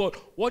house of God,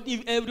 what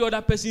if every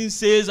other person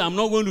says I'm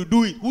not going to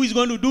do it? Who is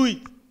going to do it?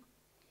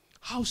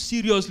 How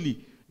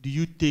seriously do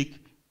you take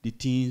the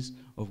things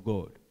of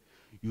God?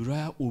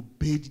 Uriah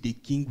obeyed the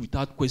king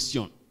without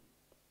question.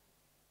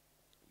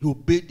 He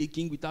obeyed the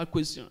king without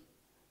question.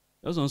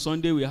 Just on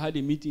Sunday, we had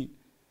a meeting.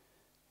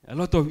 A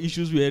lot of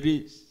issues were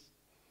raised.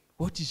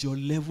 What is your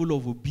level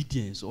of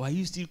obedience? Or are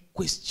you still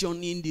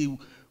questioning the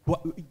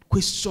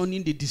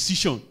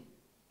decision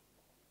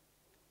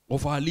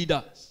of our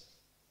leaders?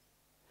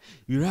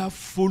 Uriah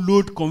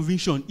followed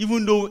conviction,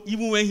 even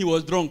when he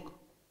was drunk,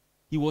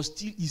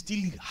 he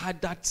still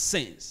had that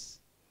sense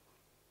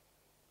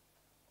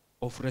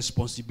of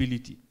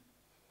responsibility.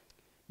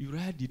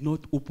 Uriah did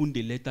not open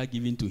the letter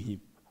given to him.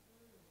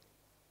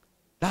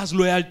 That's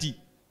loyalty.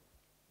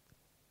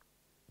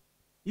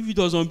 If it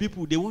was on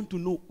people, they want to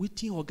know, what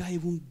thing Oga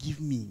even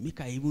give me? Make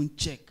I even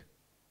check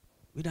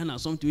whether not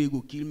something will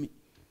go kill me.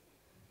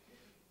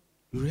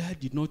 Uriah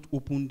did not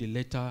open the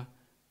letter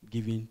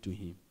given to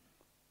him.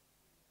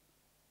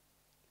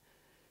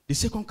 The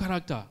second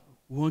character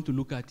we want to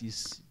look at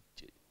is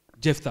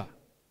Jephthah.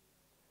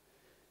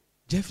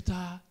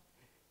 Jephthah's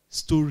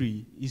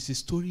story is a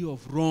story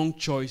of wrong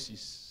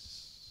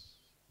choices.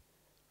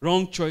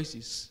 Wrong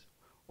choices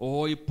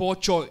or a poor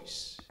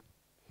choice.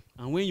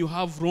 And when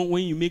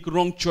you make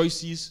wrong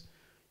choices,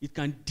 it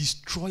can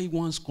destroy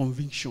one's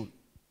conviction.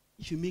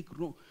 If you make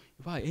wrong,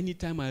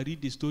 anytime I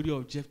read the story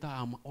of Jephthah,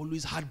 I'm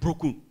always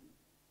heartbroken.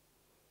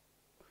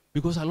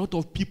 Because a lot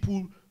of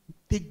people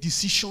take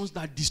decisions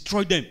that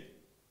destroy them.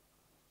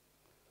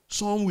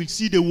 Some will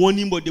see the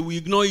warning, but they will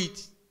ignore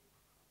it.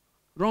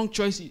 Wrong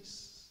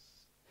choices.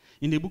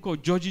 In the book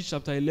of Judges,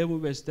 chapter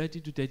 11, verse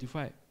 30 to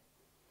 35,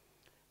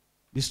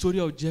 the story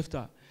of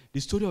Jephthah. The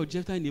story of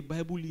Jephthah in the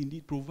Bible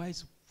indeed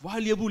provides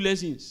valuable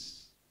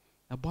lessons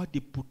about the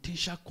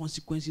potential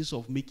consequences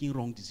of making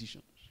wrong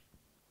decisions.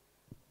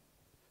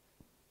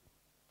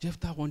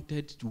 Jephthah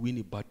wanted to win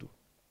a battle.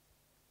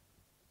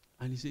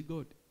 And he said,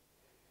 God,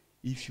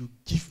 if you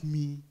give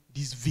me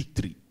this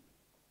victory,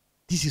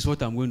 this is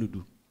what I'm going to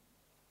do.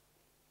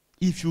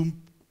 If you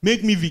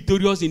make me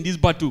victorious in this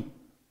battle,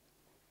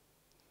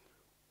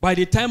 by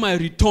the time I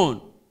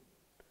return,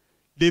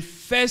 the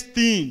first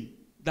thing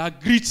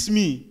that greets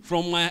me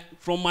from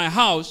my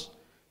house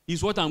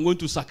is what I'm going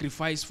to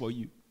sacrifice for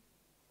you.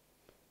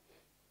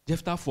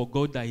 Jephthah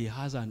forgot that he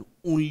has an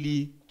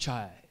only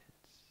child.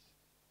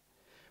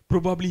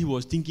 Probably he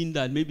was thinking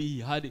that maybe he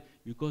had,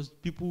 because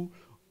people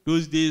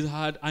those days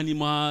had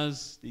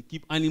animals, they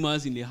keep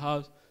animals in the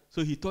house.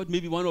 So he thought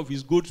maybe one of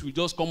his goats will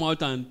just come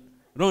out and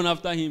run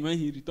after him when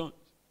he returns.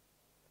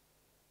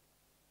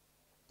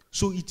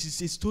 So it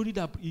is a story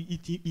that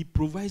it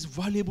provides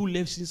valuable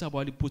lessons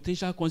about the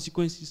potential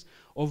consequences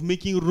of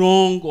making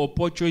wrong or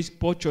poor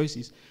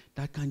choices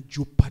that can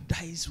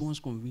jeopardize one's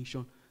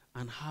conviction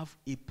and have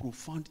a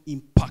profound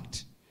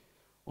impact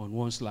on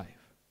one's life.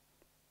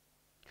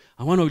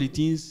 And one of the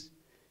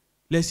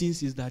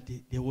lessons is that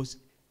there was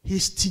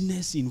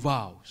hastiness in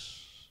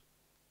vows.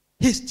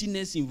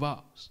 Hastiness in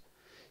vows.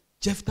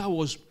 Jephthah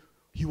was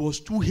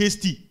too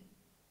hasty.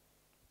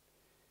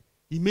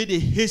 He made a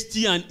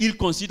hasty and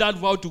ill-considered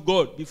vow to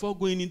God before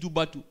going into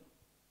battle.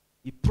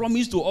 He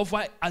promised to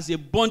offer as a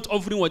burnt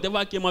offering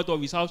whatever came out of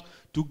his house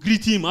to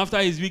greet him after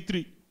his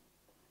victory.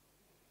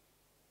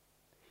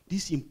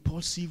 This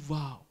impulsive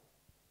vow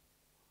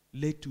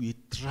led to a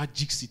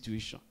tragic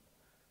situation.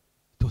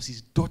 It was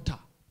his daughter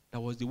that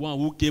was the one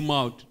who came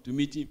out to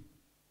meet him.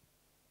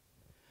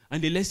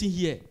 And the lesson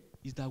here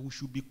is that we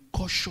should be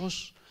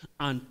cautious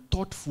and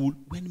thoughtful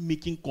when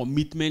making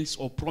commitments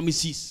or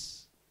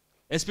promises,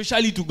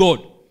 especially to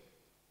God.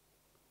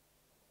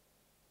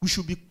 We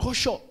should be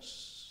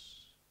cautious.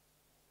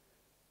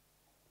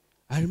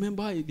 I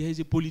remember there is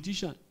a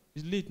politician,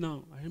 he's late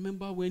now. I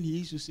remember when he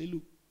used to say,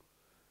 look,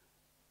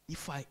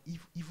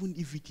 even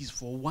if it is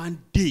for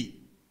one day,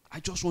 I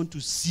just want to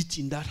sit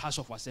in that House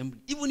of Assembly,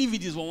 even if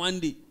it is for one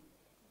day.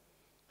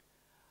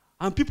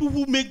 And people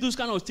who make those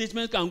kind of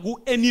statements can go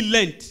any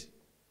length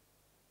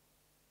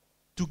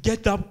to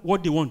get up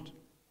what they want.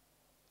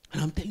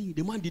 And I'm telling you,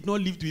 the man did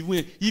not live to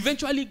even, he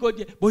eventually got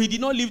there, but he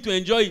did not live to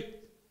enjoy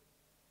it.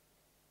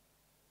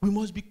 We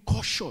must be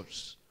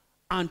cautious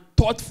and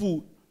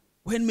thoughtful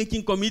when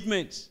making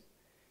commitments.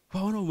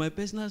 For one of my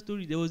personal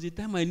stories, there was a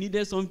time I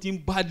needed something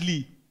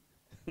badly.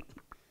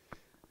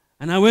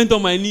 And I went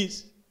on my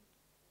knees.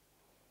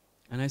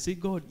 And I said,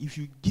 God, if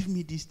you give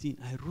me this thing,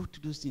 I wrote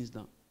those things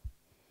down.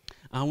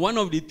 And one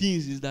of the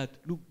things is that,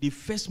 look, the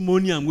first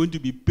money I'm going to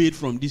be paid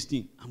from this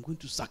thing, I'm going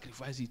to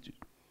sacrifice it.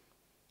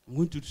 I'm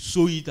going to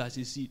sow it as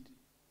a seed.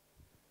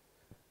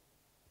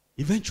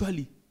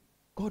 Eventually,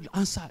 God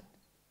answered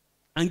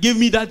and gave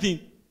me that thing.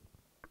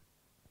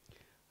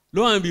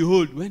 Lo and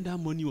behold, when that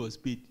money was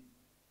paid,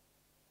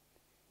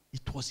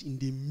 it was in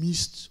the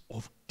midst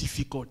of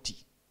difficulty.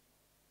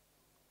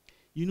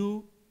 You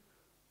know,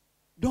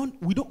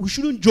 we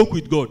shouldn't joke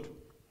with God.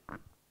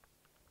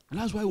 And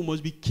that's why we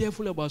must be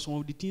careful about some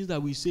of the things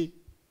that we say.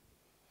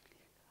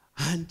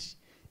 And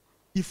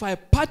if I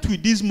part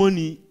with this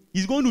money,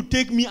 it's going to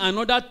take me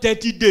another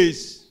 30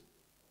 days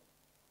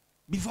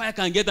before I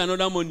can get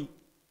another money.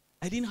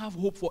 I didn't have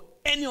hope for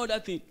any other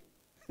thing.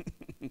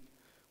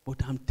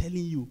 But I'm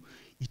telling you,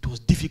 it was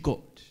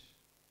difficult.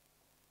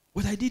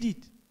 But I did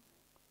it.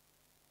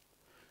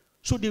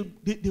 So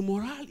the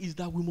morale is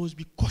that we must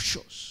be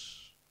cautious.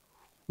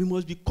 We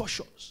must be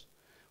cautious.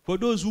 For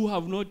those who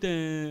have not,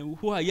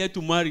 who are yet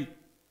to marry,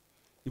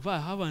 if I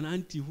have an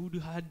auntie who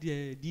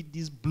did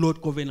this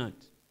blood covenant,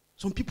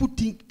 some people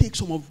take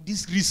some of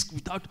this risk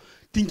without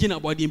thinking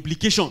about the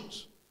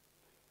implications.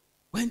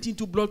 Went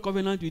into blood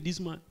covenant with this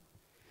man.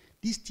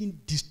 This thing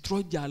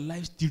destroyed their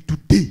lives till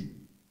today.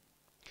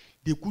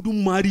 They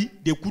couldn't marry,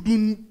 they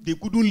couldn't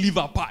live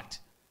apart.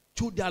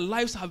 So their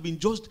lives have been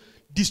just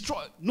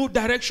destroyed. No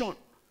direction.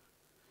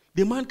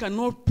 The man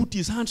cannot put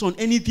his hands on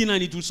anything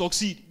and it will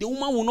succeed. The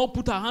woman will not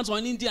put her hands on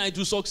anything and it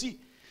will succeed.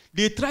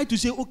 They tried to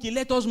say, okay,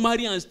 let us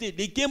marry and stay.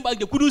 They came back,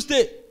 they couldn't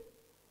stay.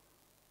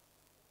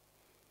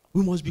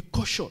 We must be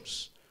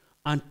cautious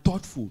and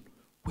thoughtful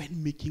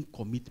when making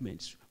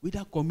commitments,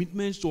 whether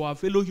commitments to our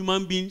fellow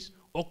human beings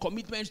or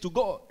commitments to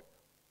God.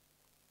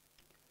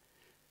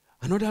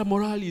 Another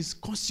moral is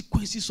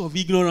consequences of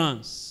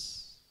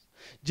ignorance.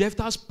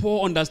 Jephthah's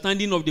poor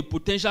understanding of the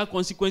potential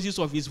consequences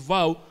of his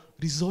vow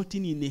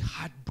resulting in a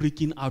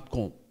heartbreaking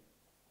outcome.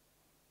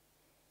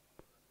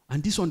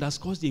 And this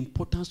underscores the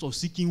importance of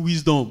seeking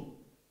wisdom.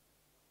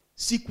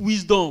 Seek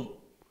wisdom.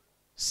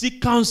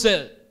 Seek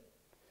counsel.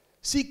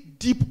 Seek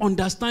deep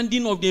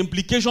understanding of the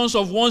implications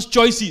of one's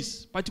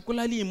choices,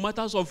 particularly in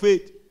matters of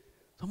faith.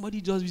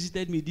 Somebody just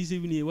visited me this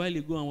evening a while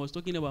ago and was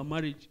talking about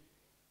marriage.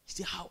 He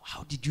said,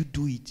 how did you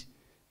do it?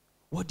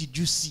 What did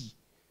you see?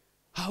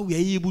 How were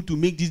you able to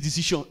make this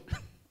decision?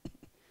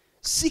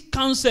 Seek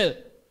counsel.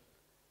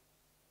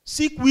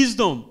 Seek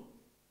wisdom.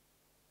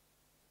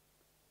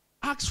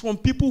 Ask from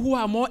people who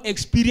are more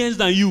experienced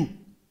than you.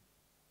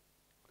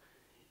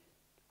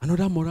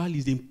 Another moral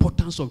is the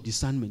importance of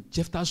discernment.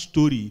 Jephthah's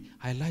story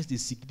highlights the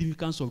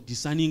significance of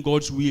discerning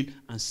God's will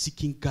and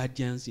seeking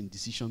guidance in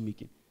decision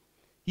making.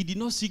 He did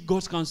not seek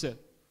God's counsel.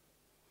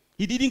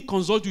 He didn't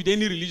consult with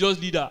any religious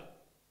leader.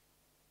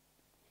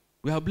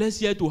 We are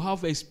blessed here to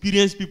have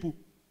experienced people,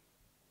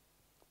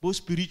 both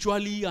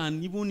spiritually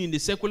and even in the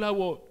secular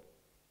world.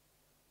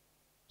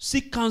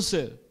 Seek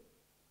counsel.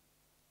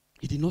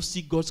 He did not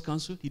seek God's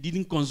counsel. He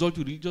didn't consult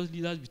with religious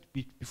leaders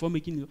before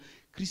making it.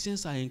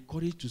 Christians are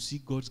encouraged to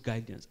seek God's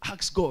guidance.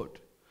 Ask God.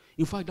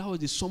 In fact, that was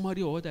the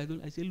summary of what I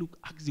did. I said, look,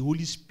 ask the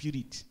Holy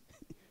Spirit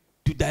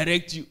to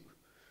direct you.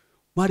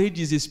 Marriage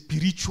is a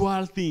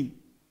spiritual thing.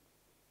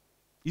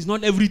 It's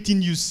not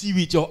everything you see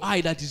with your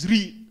eye that is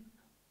real.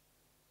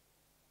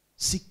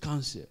 Seek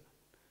counsel.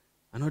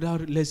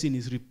 Another lesson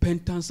is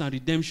repentance and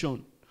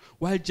redemption.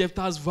 While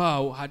Jephthah's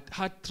vow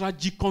had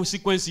tragic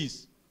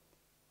consequences,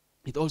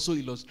 it also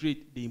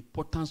illustrates the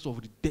importance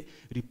of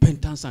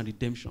repentance and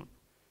redemption.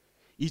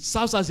 It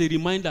serves as a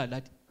reminder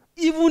that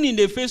even in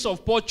the face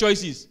of poor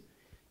choices,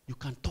 you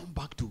can turn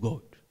back to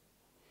God.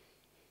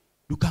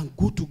 You can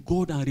go to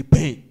God and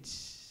repent.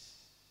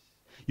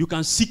 You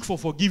can seek for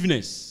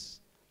forgiveness,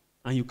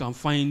 and you can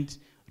find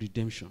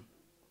redemption.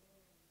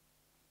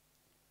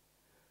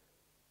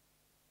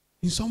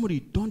 In summary,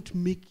 don't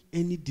make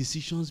any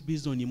decisions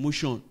based on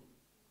emotion.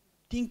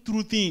 Think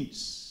through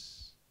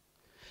things.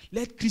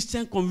 Let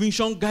Christian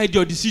conviction guide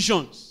your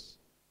decisions.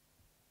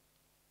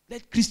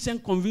 Let Christian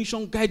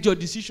conviction guide your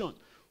decisions.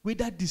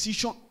 Whether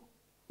decision,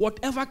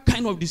 whatever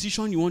kind of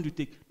decision you want to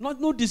take.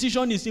 No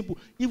decision is simple.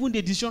 Even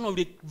the decision of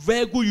the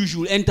vehicle you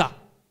should enter.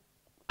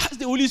 Ask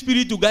the Holy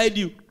Spirit to guide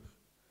you.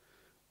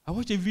 I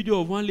watched a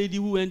video of one lady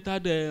who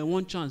entered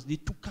one chance. They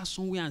took her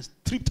somewhere and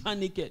stripped her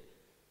naked.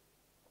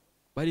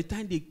 By the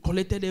time they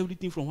collected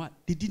everything from her,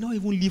 they did not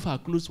even leave her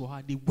clothes for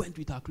her. They went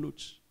with her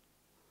clothes.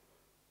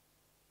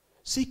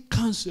 Seek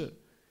counsel.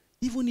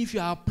 Even if you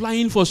are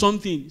applying for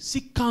something,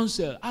 seek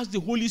counsel. Ask the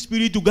Holy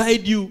Spirit to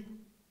guide you.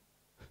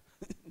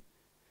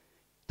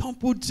 Don't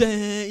put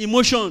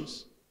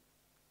emotions.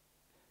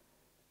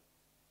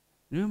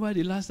 Remember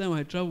the last time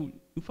I traveled?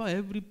 In fact,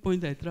 every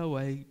point I travel,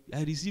 I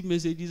receive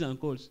messages and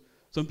calls.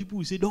 Some people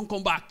will say, don't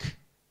come back.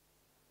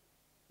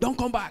 Don't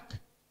come back.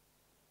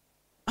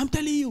 I'm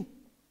telling you.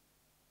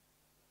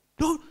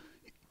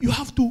 You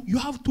have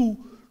to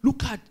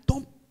look at,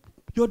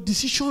 your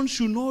decision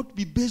should not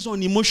be based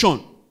on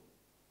emotion.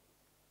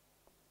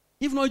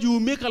 If not, you will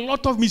make a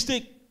lot of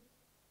mistakes.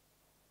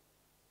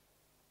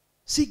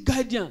 Seek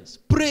guidance.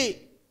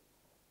 Pray.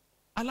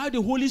 Allow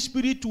the Holy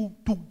Spirit to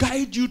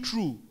guide you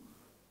through.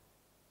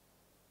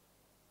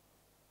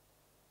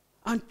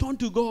 And turn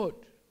to God.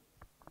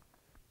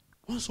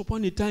 Once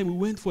upon a time, we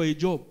went for a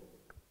job.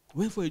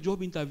 We went for a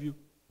job interview.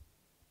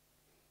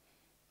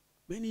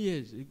 Many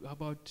years,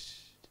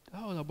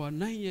 that was about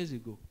 9 years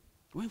ago.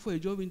 We went for a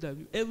job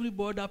interview. Every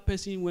other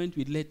person went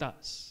with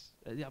letters.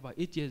 About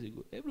 8 years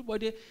ago.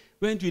 Everybody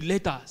went with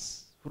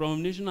letters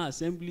from National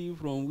Assembly,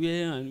 from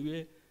where and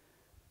where.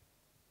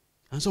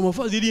 And some of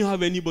us didn't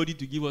have anybody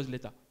to give us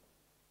letter.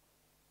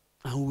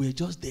 And we were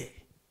just there.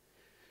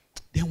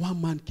 Then one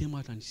man came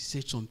out and he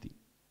said something.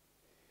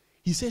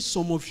 He said,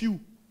 some of you,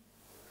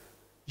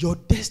 your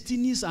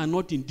destinies are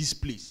not in this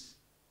place.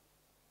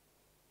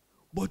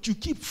 But you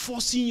keep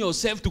forcing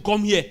yourself to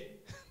come here.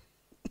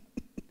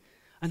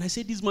 And I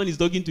said, this man is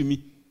talking to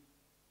me.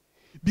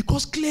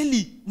 Because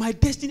clearly,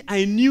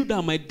 I knew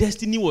that my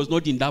destiny was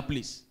not in that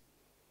place.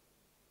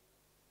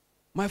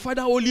 My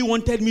father only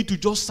wanted me to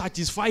just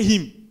satisfy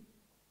him.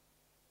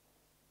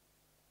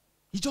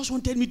 He just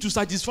wanted me to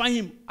satisfy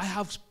him. I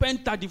have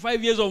spent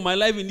 35 years of my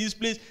life in this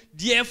place.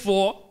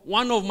 Therefore,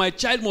 one of my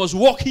child must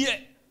walk here.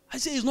 I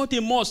said, it's not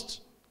a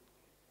must.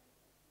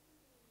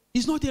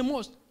 It's not a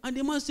must. And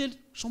the man said,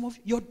 some of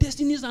your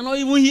destinies are not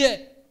even here.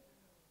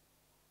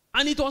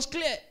 And it was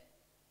clear.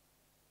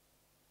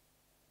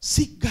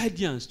 Seek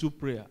guidance through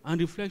prayer and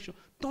reflection.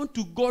 Turn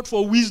to God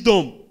for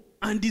wisdom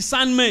and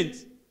discernment.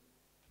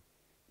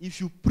 If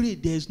you pray,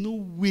 there is no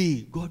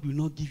way God will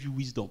not give you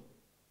wisdom.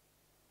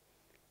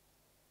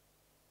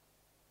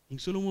 King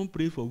Solomon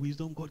prayed for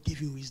wisdom, God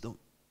gave you wisdom.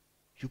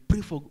 You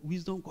pray for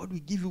wisdom, God will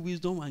give you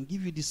wisdom and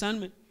give you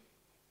discernment.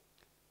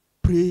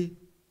 Pray,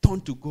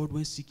 turn to God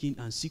when seeking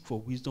and seek for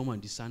wisdom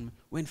and discernment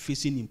when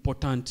facing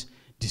important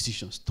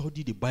decisions.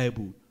 Study the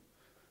Bible.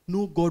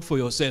 Know God for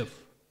yourself.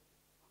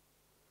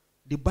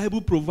 The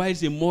Bible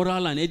provides a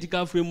moral and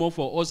ethical framework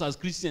for us as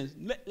Christians.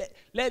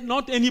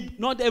 Not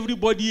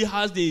everybody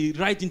has the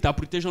right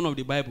interpretation of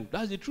the Bible.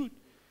 That's the truth.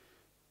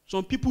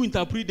 Some people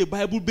interpret the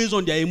Bible based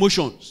on their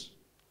emotions.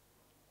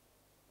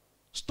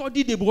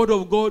 Study the word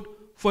of God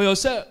for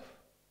yourself.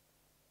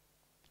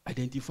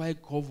 Identify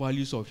core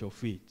values of your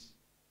faith.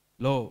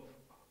 Love,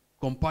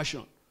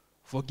 compassion,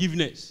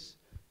 forgiveness,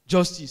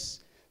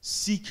 justice.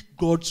 Seek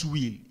God's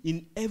will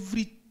in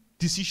every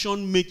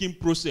decision-making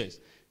process.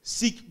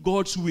 Seek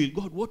God's will.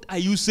 God, what are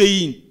you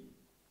saying?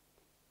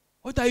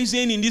 What are you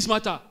saying in this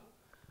matter?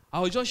 I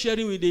was just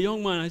sharing with a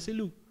young man. I said,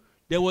 look,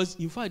 there was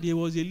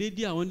a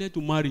lady I wanted to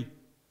marry.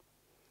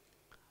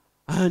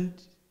 And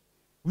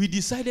we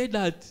decided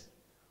that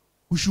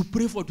we should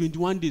pray for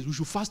 21 days. We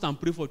should fast and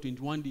pray for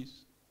 21 days.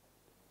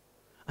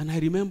 And I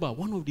remember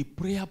one of the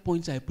prayer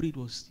points I prayed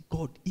was,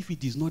 God, if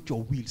it is not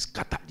your will,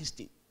 scatter this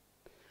thing.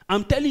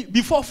 I'm telling you,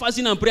 before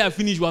fasting and prayer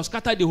finished, we have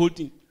scattered the whole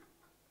thing.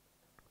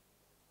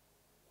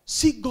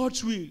 Seek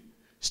God's will.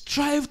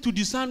 Strive to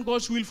discern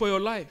God's will for your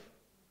life.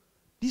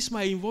 This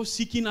might involve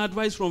seeking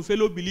advice from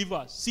fellow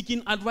believers,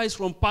 seeking advice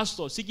from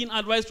pastors, seeking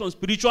advice from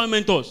spiritual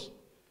mentors.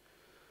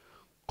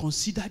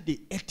 Consider the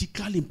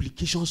ethical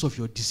implications of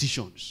your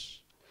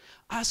decisions.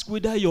 Ask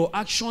whether your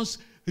actions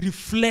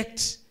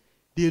reflect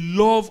the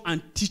love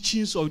and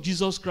teachings of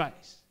Jesus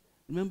Christ.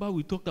 Remember,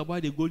 we talked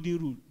about the golden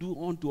rule. Do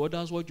unto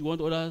others what you want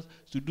others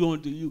to do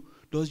unto you.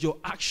 Does your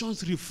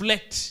actions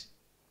reflect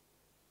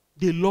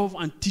the love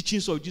and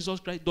teachings of Jesus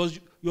Christ? Does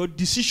your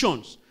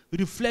decisions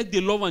reflect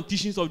the love and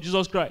teachings of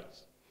Jesus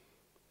Christ?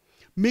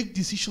 Make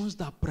decisions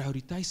that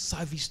prioritize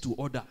service to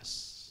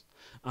others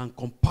and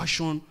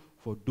compassion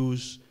for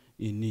those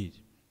in need.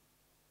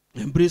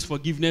 Embrace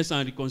forgiveness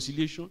and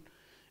reconciliation.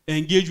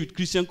 Engage with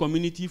Christian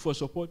community for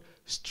support.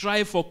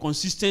 Strive for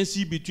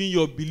consistency between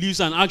your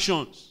beliefs and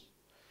actions.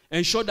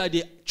 Ensure that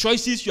the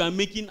choices you are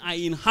making are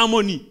in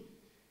harmony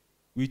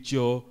with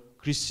your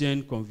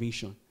Christian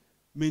conviction.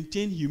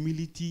 Maintain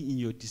humility in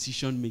your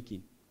decision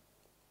making.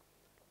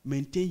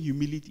 Maintain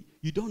humility.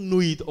 You don't know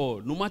it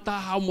all. No matter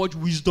how much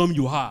wisdom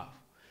you have,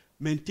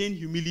 maintain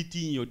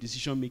humility in your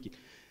decision making.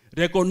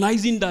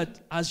 Recognizing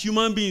that as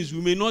human beings, we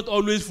may not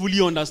always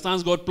fully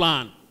understand God's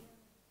plan.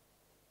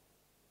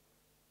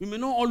 We may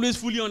not always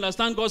fully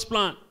understand God's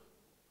plan.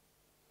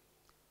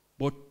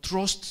 But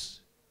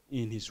trust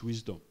in his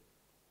wisdom.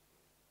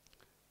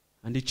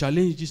 And the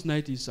challenge this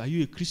night is, are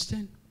you a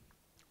Christian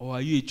or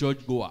are you a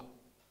church goer?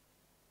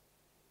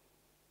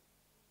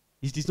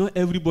 It is not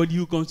everybody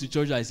who comes to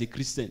church that is a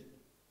Christian.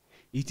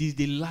 It is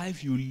the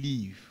life you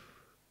live.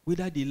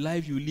 Whether the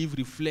life you live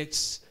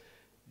reflects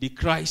the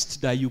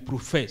Christ that you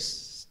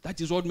profess. That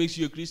is what makes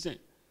you a Christian.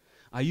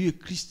 Are you a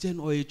Christian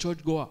or a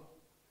church goer?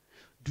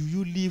 Do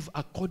you live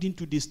according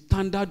to the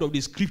standard of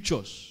the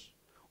scriptures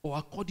or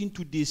according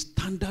to the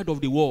standard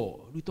of the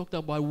world? We talked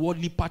about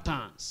worldly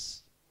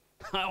patterns.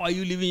 How are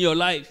you living your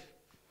life?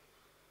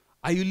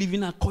 Are you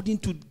living according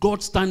to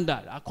God's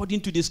standard,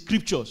 according to the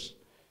scriptures,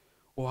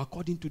 or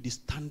according to the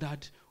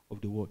standard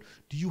of the world?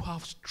 Do you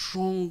have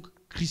strong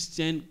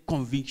Christian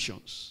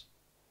convictions?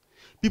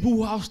 People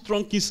who have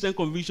strong Christian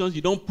convictions,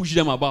 you don't push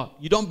them about.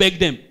 You don't beg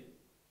them.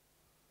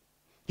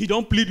 You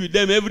don't plead with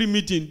them every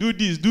meeting. Do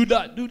this, do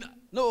that, do that.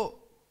 No.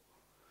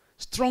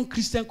 Strong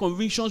Christian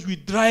convictions will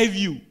drive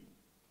you.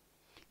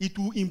 It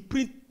will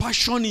imprint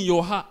passion in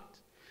your heart.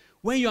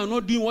 When you are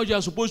not doing what you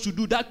are supposed to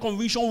do, that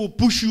conviction will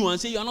push you and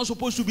say, you are not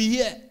supposed to be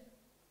here.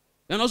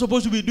 You are not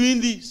supposed to be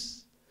doing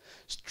this.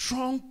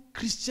 Strong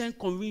Christian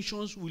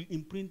convictions will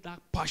imprint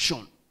that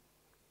passion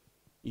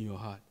in your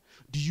heart.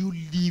 Do you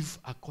live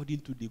according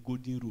to the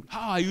golden rule?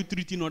 How are you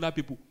treating other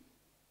people?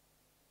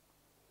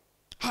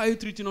 How are you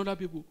treating other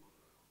people?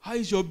 How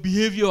is your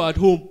behavior at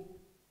home?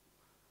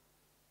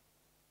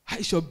 How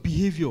is your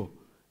behavior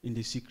in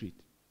the secret?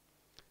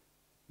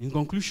 In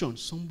conclusion,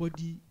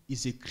 somebody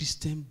is a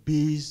Christian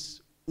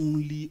based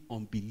only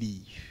on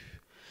belief.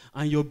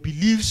 And your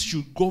beliefs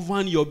should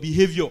govern your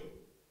behavior.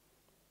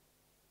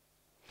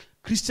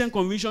 Christian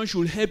conviction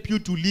should help you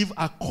to live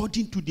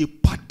according to the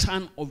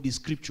pattern of the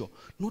scripture,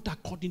 not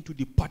according to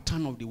the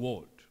pattern of the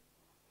world.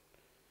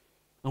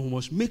 And we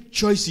must make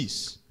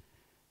choices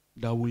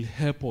that will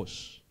help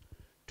us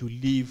to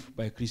live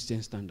by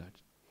Christian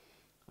standards.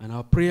 And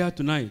our prayer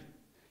tonight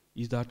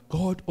is that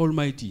God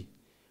Almighty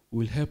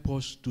will help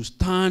us to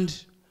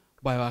stand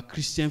by our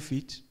Christian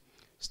faith,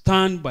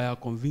 stand by our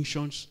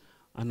convictions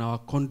and our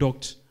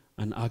conduct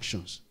and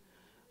actions.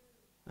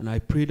 And I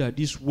pray that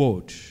this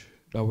word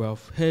that we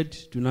have heard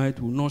tonight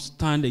will not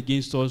stand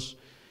against us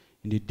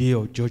in the day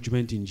of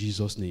judgment in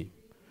Jesus' name.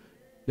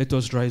 Let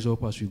us rise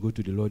up as we go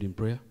to the Lord in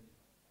prayer.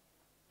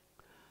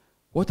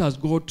 What has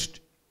God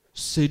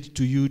said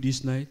to you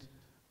this night?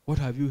 What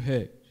have you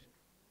heard?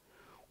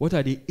 What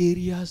are the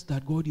areas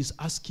that God is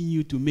asking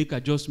you to make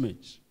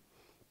adjustments?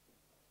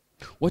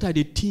 What are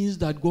the things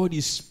that God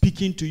is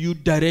speaking to you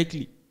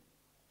directly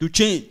to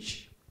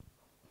change?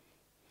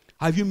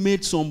 Have you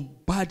made some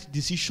bad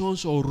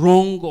decisions or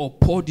wrong or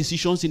poor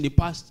decisions in the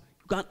past?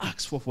 You can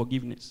ask for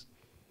forgiveness.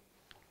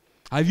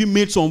 Have you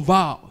made some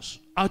vows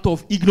out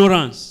of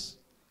ignorance?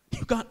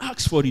 You can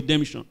ask for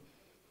redemption.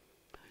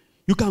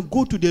 You can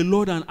go to the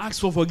Lord and ask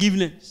for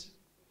forgiveness.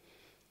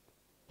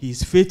 He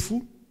is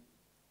faithful.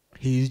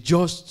 He is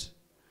just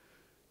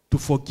to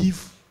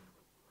forgive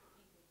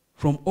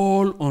from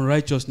all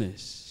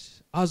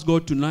unrighteousness. Ask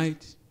God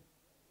tonight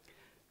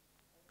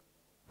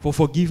for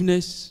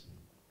forgiveness,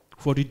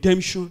 for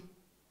redemption.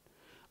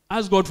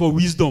 Ask God for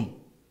wisdom.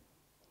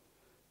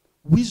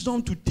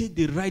 Wisdom to take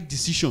the right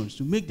decisions,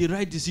 to make the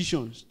right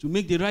decisions, to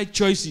make the right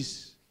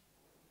choices.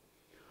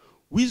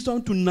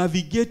 Wisdom to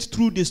navigate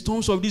through the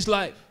storms of this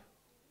life.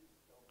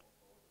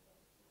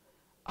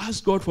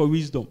 Ask God for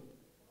wisdom.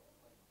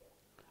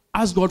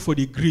 Ask God for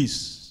the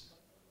grace.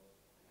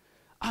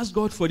 Ask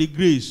God for the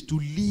grace to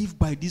live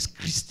by these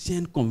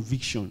Christian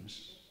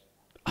convictions.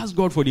 Ask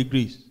God for the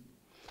grace.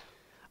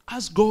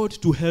 Ask God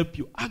to help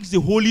you. Ask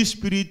the Holy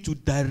Spirit to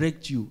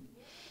direct you.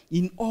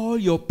 In all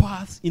your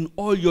paths, in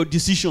all your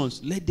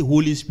decisions, let the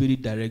Holy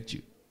Spirit direct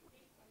you.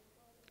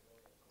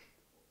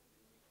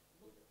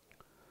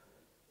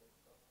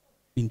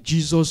 In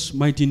Jesus'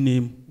 mighty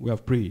name, we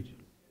have prayed.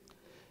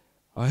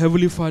 Our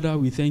Heavenly Father,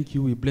 we thank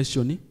you. We bless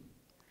your name.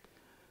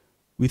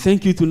 We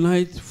thank you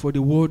tonight for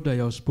the word that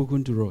you have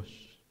spoken to us.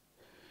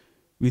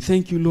 We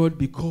thank you, Lord,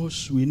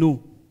 because we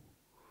know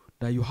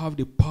that you have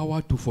the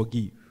power to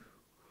forgive.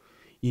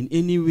 In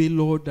any way,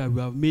 Lord, that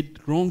we have made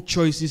wrong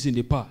choices in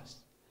the past,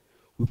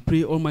 we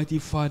pray, Almighty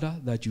Father,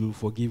 that you will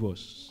forgive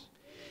us.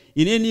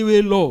 In any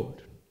way,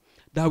 Lord,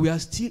 that we are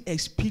still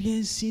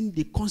experiencing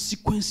the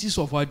consequences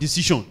of our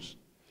decisions,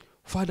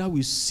 Father,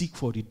 we seek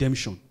for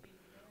redemption.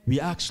 We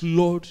ask,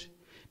 Lord,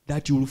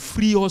 that you will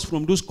free us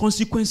from those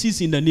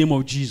consequences in the name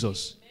of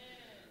Jesus. Amen.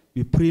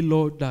 We pray,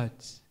 Lord,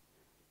 that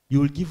you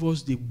will give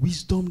us the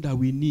wisdom that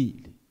we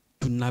need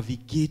to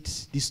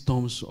navigate these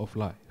storms of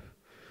life.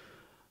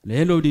 At the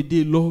end of the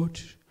day, Lord,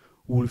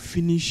 we will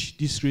finish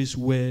this race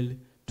well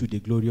to the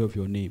glory of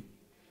your name.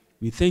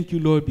 We thank you,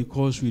 Lord,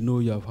 because we know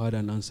you have heard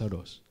and answered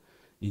us.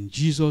 In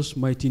Jesus'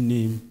 mighty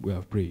name we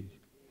have prayed.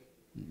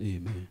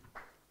 Amen.